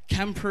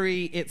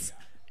campery. It's,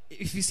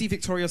 if you see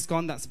Victoria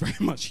Scone, that's very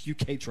much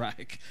UK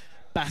drag.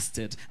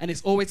 Bastard. And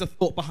it's always a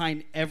thought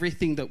behind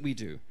everything that we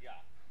do.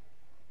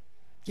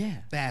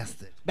 Yeah.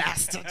 Bastard.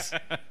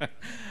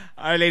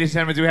 All right, ladies and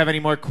gentlemen, do we have any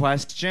more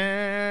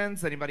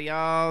questions? Anybody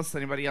else?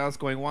 Anybody else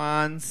going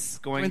once?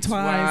 Going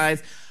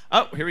twice?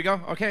 Oh, here we go.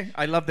 Okay.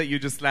 I love that you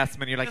just last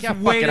minute. You're like, yeah,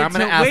 fuck it. I'm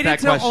going to ask that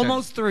question. Wait until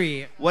almost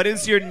 3. What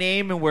is your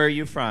name and where are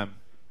you from?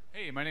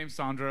 Hey, my name's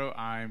Sandro.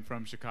 I'm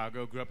from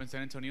Chicago. Grew up in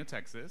San Antonio,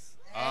 Texas.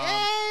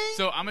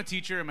 So I'm a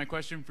teacher, and my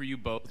question for you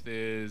both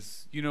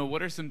is, you know,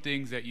 what are some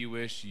things that you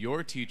wish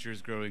your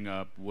teachers growing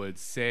up would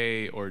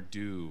say or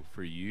do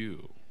for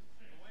you?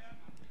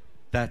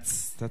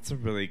 That's a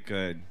really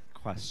good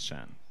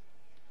question.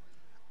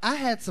 I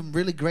had some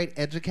really great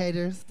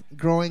educators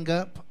growing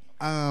up,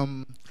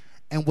 and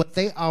what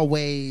they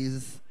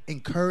always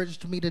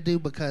encouraged me to do,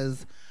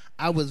 because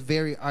I was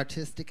very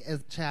artistic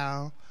as a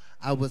child.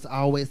 I was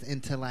always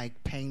into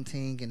like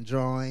painting and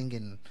drawing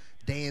and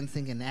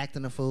dancing and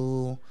acting a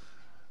fool,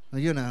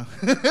 you know.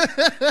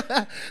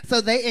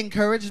 So they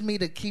encouraged me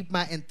to keep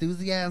my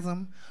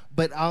enthusiasm,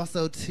 but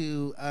also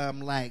to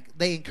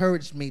they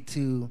encouraged me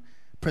to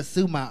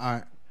pursue my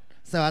art.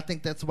 So I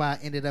think that's why I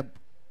ended up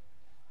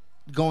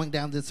going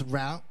down this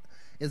route,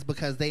 is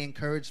because they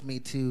encouraged me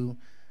to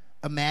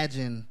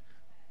imagine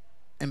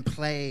and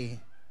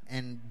play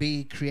and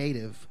be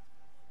creative.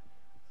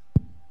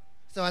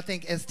 So I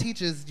think as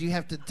teachers, you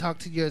have to talk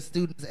to your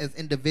students as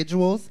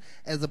individuals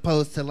as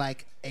opposed to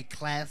like a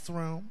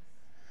classroom,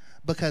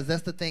 because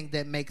that's the thing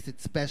that makes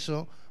it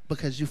special,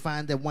 because you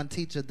find that one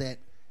teacher that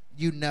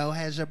you know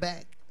has your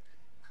back,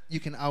 you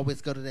can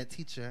always go to that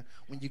teacher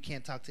when you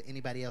can't talk to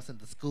anybody else in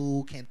the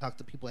school, can't talk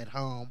to people at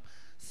home.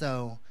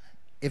 So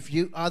if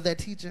you are that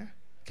teacher,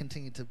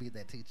 continue to be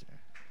that teacher.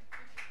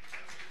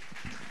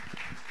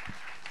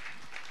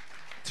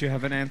 Do you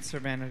have an answer,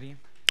 Vanity?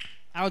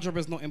 Algebra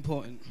is not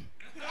important.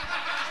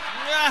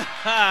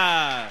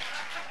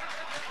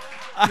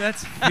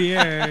 That's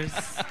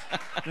fierce.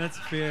 That's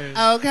fierce.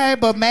 Okay,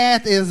 but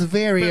math is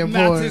very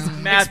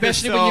important. Math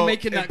especially is when so you're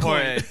making that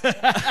important.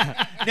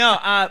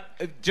 No,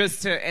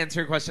 just to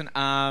answer your question,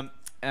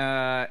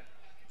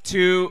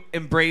 to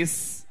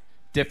embrace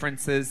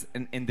differences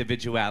and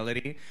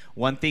individuality.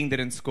 One thing that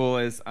in school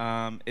is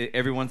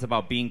everyone's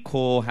about being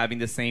cool, having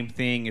the same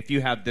thing. If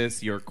you have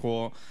this, you're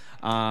cool.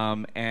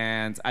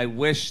 And I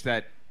wish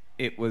that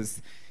it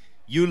was,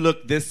 you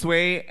look this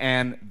way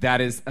and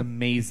that is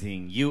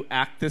amazing. You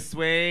act this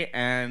way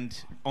and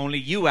only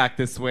you act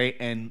this way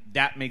and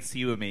that makes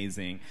you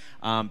amazing.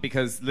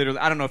 Because literally,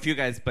 I don't know if you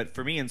guys, but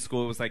for me in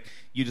school, it was like,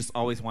 you just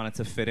always wanted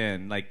to fit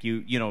in. Like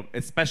you know,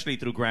 especially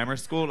through grammar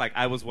school, like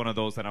I was one of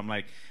those that I'm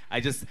like,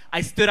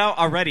 I stood out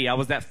already. I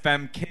was that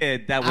femme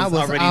kid that was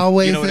already,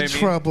 always you know in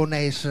trouble,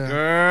 Naysha.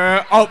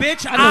 Girl. Oh,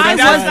 Bitch,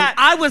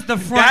 I was the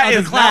front that of the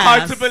is class. not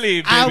hard to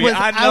believe, baby.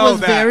 I was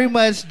very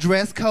much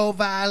dress code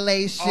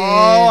violation.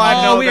 Oh,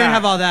 I know we that. didn't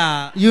have all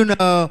that. You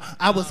know,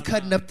 I was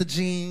cutting up the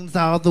jeans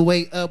all the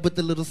way up with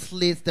the little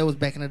slits. That was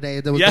back in the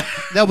day.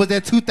 That was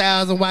that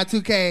 2000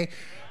 Y2K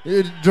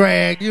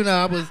drag. You know,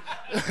 I was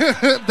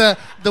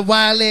the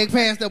wide leg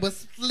pants that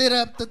was slit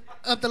up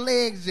the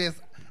legs, just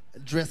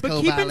dress code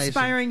But keep violation.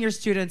 inspiring your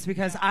students,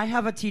 because I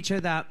have a teacher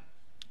that,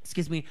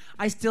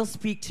 I still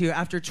speak to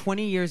after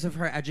 20 years of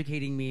her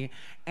educating me.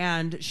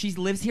 And she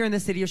lives here in the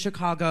city of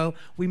Chicago.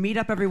 We meet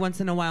up every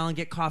once in a while and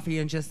get coffee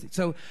and just,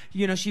 so,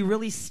 you know, she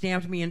really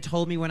stamped me and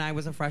told me when I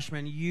was a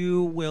freshman,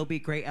 you will be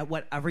great at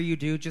whatever you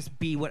do. Just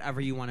be whatever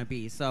you want to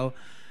be. So,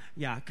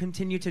 yeah,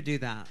 continue to do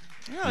that.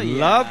 Oh, yeah.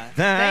 Love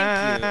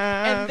that. Thank you.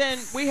 And then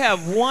we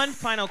have one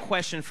final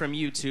question from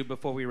YouTube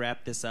before we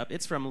wrap this up.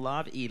 It's from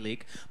Lav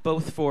Elik,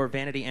 both for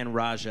Vanity and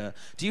Raja.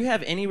 Do you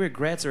have any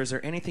regrets, or is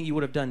there anything you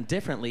would have done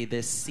differently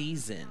this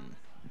season?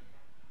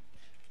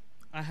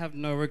 I have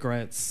no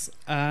regrets.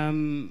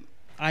 I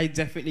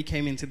definitely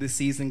came into this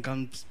season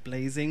guns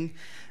blazing,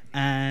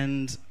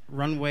 and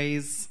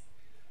runways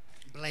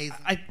blazing.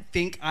 I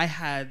think I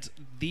had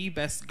the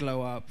best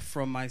glow up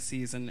from my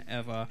season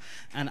ever,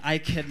 and I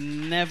could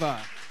never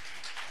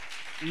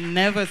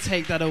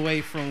take that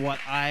away from what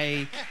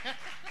I...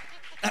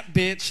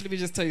 bitch, let me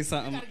just tell you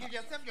something. You gotta give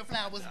yourself your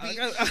flowers,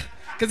 bitch.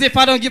 Because if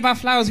I don't give my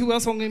flowers, who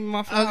else won't give me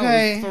my flowers?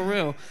 Okay. For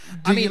real.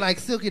 I mean, like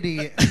Silky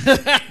did.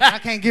 I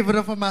can't give it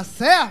up for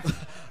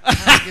myself. I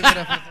can't give it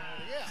up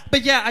for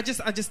But yeah, I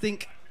just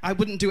think I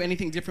wouldn't do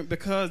anything different,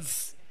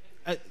 because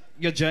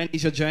your journey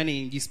is your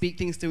journey. You speak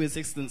things to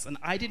existence, and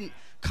I didn't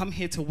come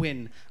here to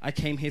win. I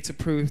came here to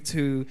prove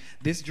to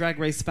this Drag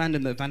Race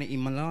fandom that Vanity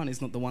Milan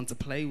is not the one to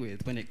play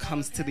with when it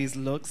comes to these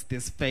looks,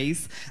 this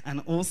face,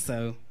 and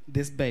also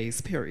this bass,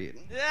 period.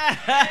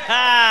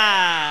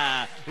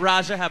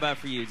 Raja, how about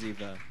for you,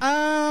 Diva?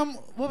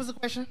 What was the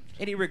question?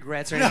 Any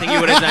regrets or anything you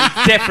would have done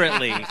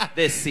differently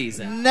this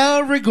season? No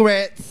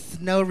regrets.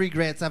 No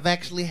regrets. I've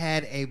actually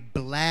had a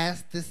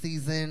blast this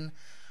season.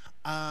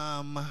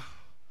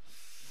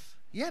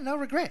 Yeah, no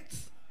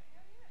regrets.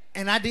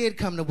 And I did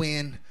come to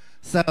win.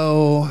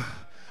 So,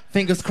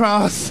 fingers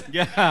crossed.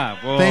 Yeah,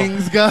 well,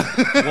 things go.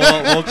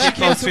 we'll keep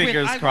those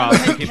fingers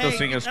crossed. We'll keep those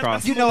fingers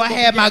crossed. You know, I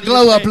had my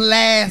glow up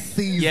last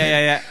season.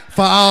 Yeah.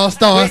 For All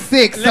Star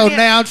 6. So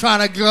now I'm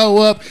trying to glow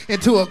up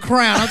into a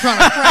crown. I'm trying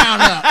to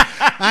crown up.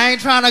 I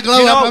ain't trying to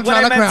glow up. I'm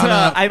trying to crown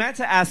up. I meant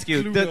to ask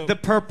you, the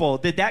purple,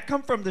 did that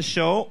come from the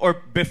show, or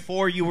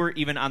before you were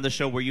even on the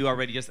show, were you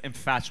already just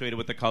infatuated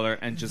with the color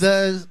and just...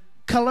 The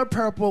color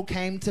purple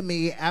came to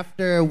me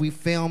after we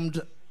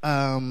filmed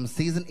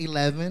season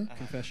 11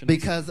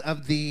 because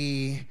of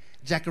the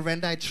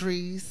jacaranda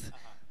trees.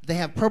 They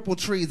have purple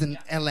trees in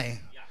LA.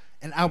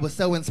 And I was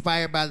so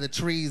inspired by the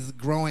trees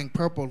growing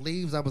purple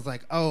leaves. I was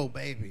like, oh,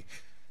 baby,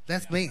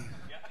 that's me.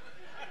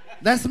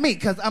 That's me,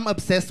 because I'm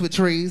obsessed with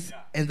trees.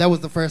 And that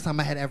was the first time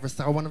I had ever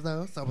saw one of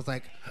those. So I was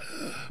like,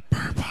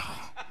 purple.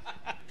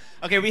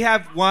 Okay, we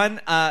have one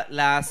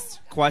last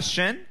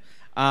question.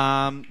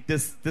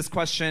 This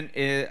question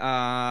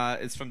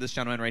is from this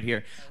gentleman right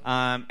here.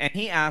 And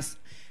he asked,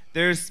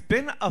 there's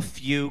been a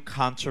few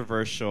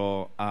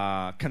controversial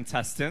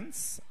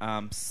contestants,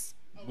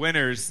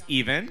 winners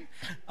even,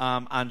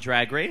 on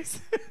Drag Race.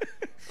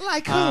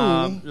 Like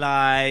who?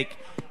 Like...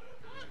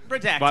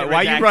 Redacted.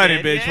 Why you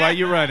running, bitch? Why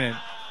you running?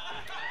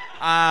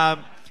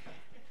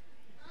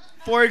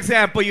 For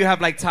example, you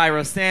have like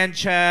Tyra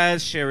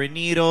Sanchez, Sharon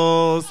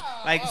Needles,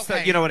 like so,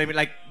 you know what I mean,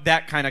 like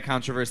that kind of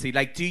controversy.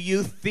 Like, do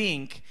you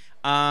think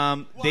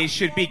they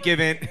should be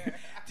given?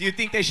 Do you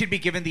think they should be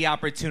given the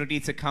opportunity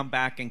to come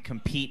back and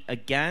compete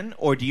again,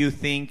 or do you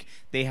think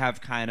they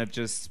have kind of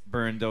just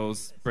burned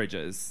those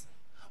bridges?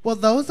 Well,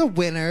 those are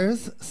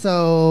winners.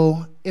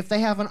 So if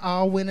they have an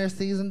all-winner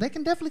season, they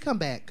can definitely come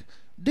back.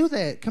 Do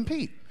that.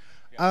 Compete.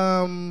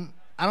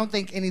 I I don't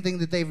think anything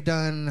that they've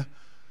done.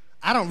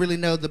 I don't really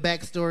know the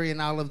backstory and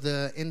all of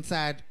the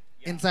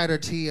insider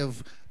tea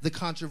of the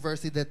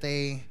controversy that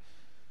they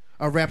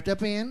are wrapped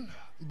up in.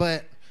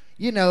 But,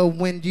 you know,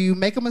 when you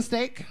make a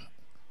mistake,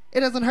 it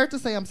doesn't hurt to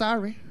say I'm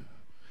sorry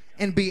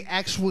and be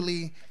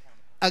actually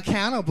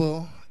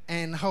accountable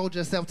and hold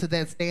yourself to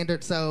that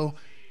standard. So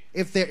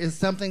if there is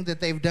something that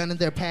they've done in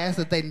their past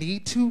that they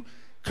need to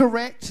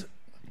correct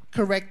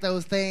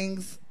those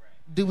things,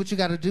 do what you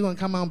got to do and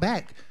come on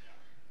back.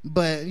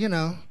 But, you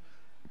know.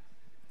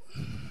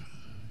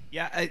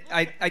 Yeah,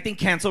 I think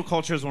cancel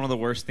culture is one of the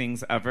worst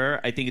things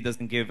ever. I think it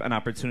doesn't give an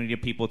opportunity to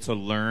people to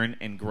learn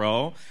and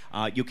grow.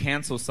 You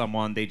cancel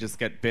someone, they just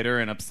get bitter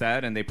and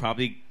upset, and they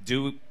probably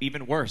do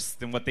even worse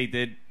than what they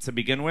did to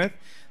begin with.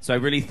 So I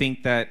really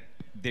think that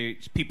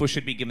people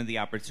should be given the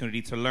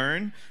opportunity to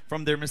learn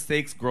from their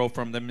mistakes, grow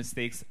from their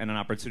mistakes, and an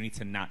opportunity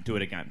to not do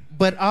it again.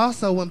 But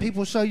also, when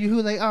people show you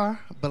who they are,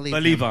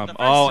 believe them.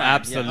 Oh,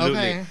 absolutely.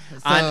 Okay,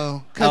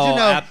 so, because, you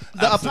know,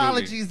 the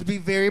apologies be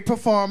very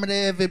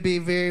performative. It'd be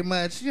very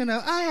much, you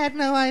know, I had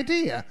no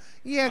idea.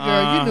 Yeah,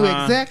 girl, you knew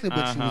exactly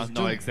what you was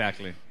doing. No,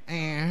 exactly.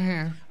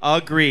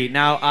 Agree.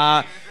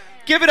 Now,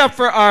 give it up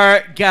for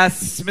our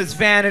guests, Miss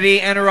Vanity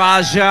and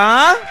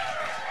Raja.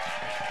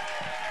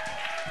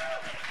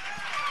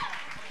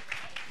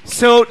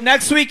 So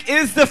next week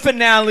is the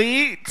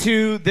finale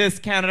to this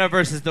Canada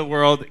versus the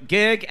World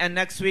gig, and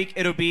next week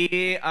it'll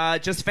be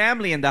just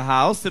family in the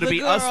house. It'll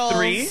be us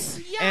three,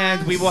 Yes.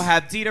 and we will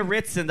have Dita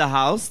Ritz in the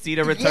house.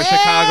 Dita Ritz, our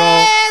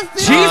Chicago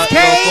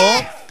Cheesecake.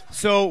 local.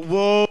 So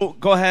we'll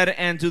go ahead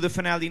and do the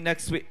finale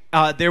next week.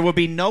 There will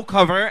be no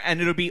cover, and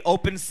it'll be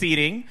open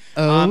seating.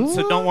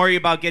 So don't worry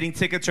about getting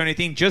tickets or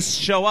anything. Just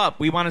show up.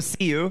 We want to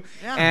see you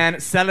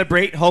and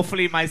celebrate.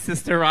 Hopefully, my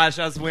sister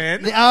Raja's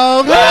win.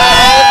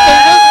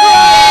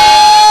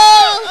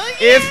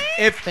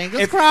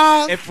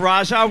 If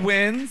Raja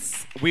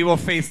wins, we will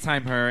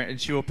FaceTime her,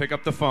 and she will pick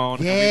up the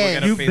phone. Yeah,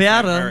 and we will get a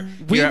FaceTime her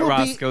here at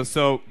Roscoe.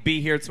 So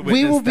be here to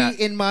witness We will that.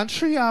 be in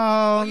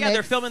Montreal. Oh, yeah, they're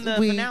next filming the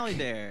week. finale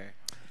there.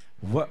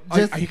 What?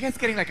 Are you guys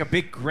getting like a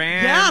big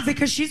grand? Yeah,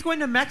 because she's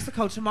going to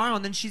Mexico tomorrow,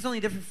 and then she's only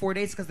there for 4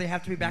 days because they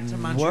have to be back to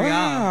Montreal.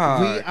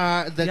 Wow. We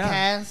are the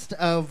cast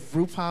of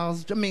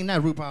RuPaul's. I mean,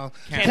 not RuPaul.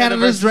 versus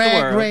Canada's the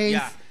Drag World. Race.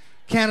 Yeah.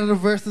 Canada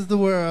versus the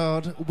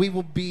World. We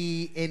will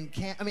be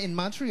in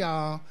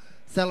Montreal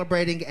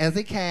celebrating as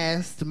a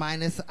cast,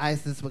 minus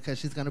Isis because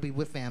she's going to be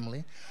with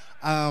family.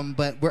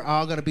 But we're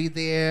all going to be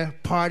there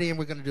partying.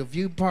 We're going to do a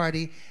view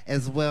party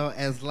as well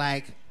as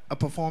like a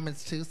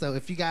performance too. So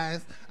if you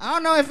guys, I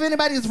don't know if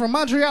anybody's from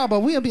Montreal, but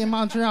we'll be in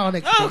Montreal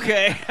next week.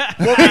 Okay.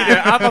 We'll be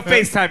there. I'm going to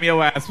FaceTime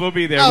your ass. We'll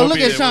be there. Oh, we'll look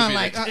be at there. Sean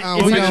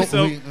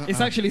We'll It's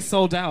actually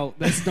sold out.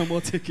 There's no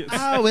more tickets.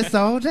 Oh, it's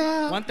sold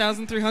out.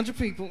 1,300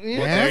 people. Yeah.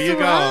 Well, there you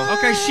go.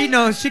 Okay, she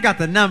knows. She got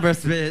the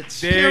numbers,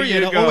 bitch. There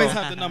Period. you I go. always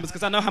have the numbers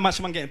because I know how much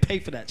I'm getting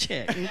paid for that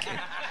check. Okay.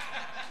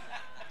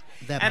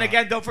 And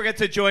again, don't forget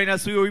to join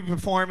us. We will be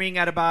performing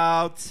at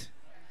about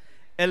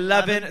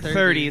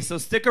 11:30. So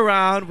stick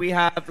around. We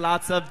have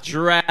lots of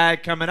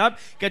drag coming up.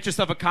 Get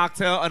yourself a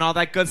cocktail and all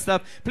that good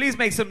stuff. Please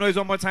make some noise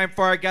one more time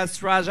for our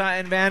guests, Raja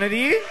and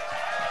Vanity.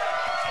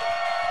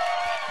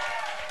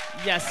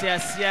 Yes,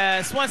 yes,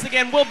 yes. Once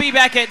again, we'll be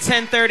back at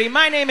 10:30.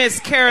 My name is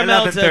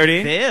Caramel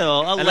 11:30.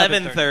 DeVille.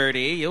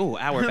 11:30. Ooh,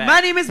 hour back. My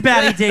name is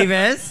Batty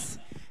Davis.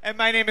 And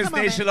my name is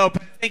Naysha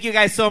Lopez. Thank you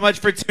guys so much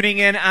for tuning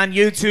in on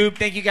YouTube.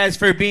 Thank you guys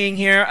for being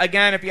here.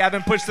 Again, if you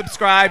haven't pushed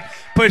subscribe,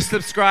 push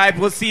subscribe.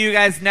 We'll see you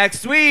guys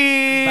next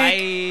week.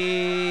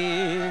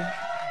 Bye.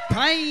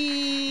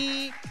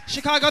 Bye.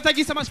 Chicago, thank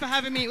you so much for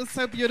having me. It was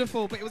so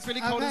beautiful, but it was really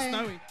cold and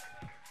snowy.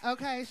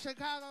 Okay,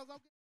 Chicago. Go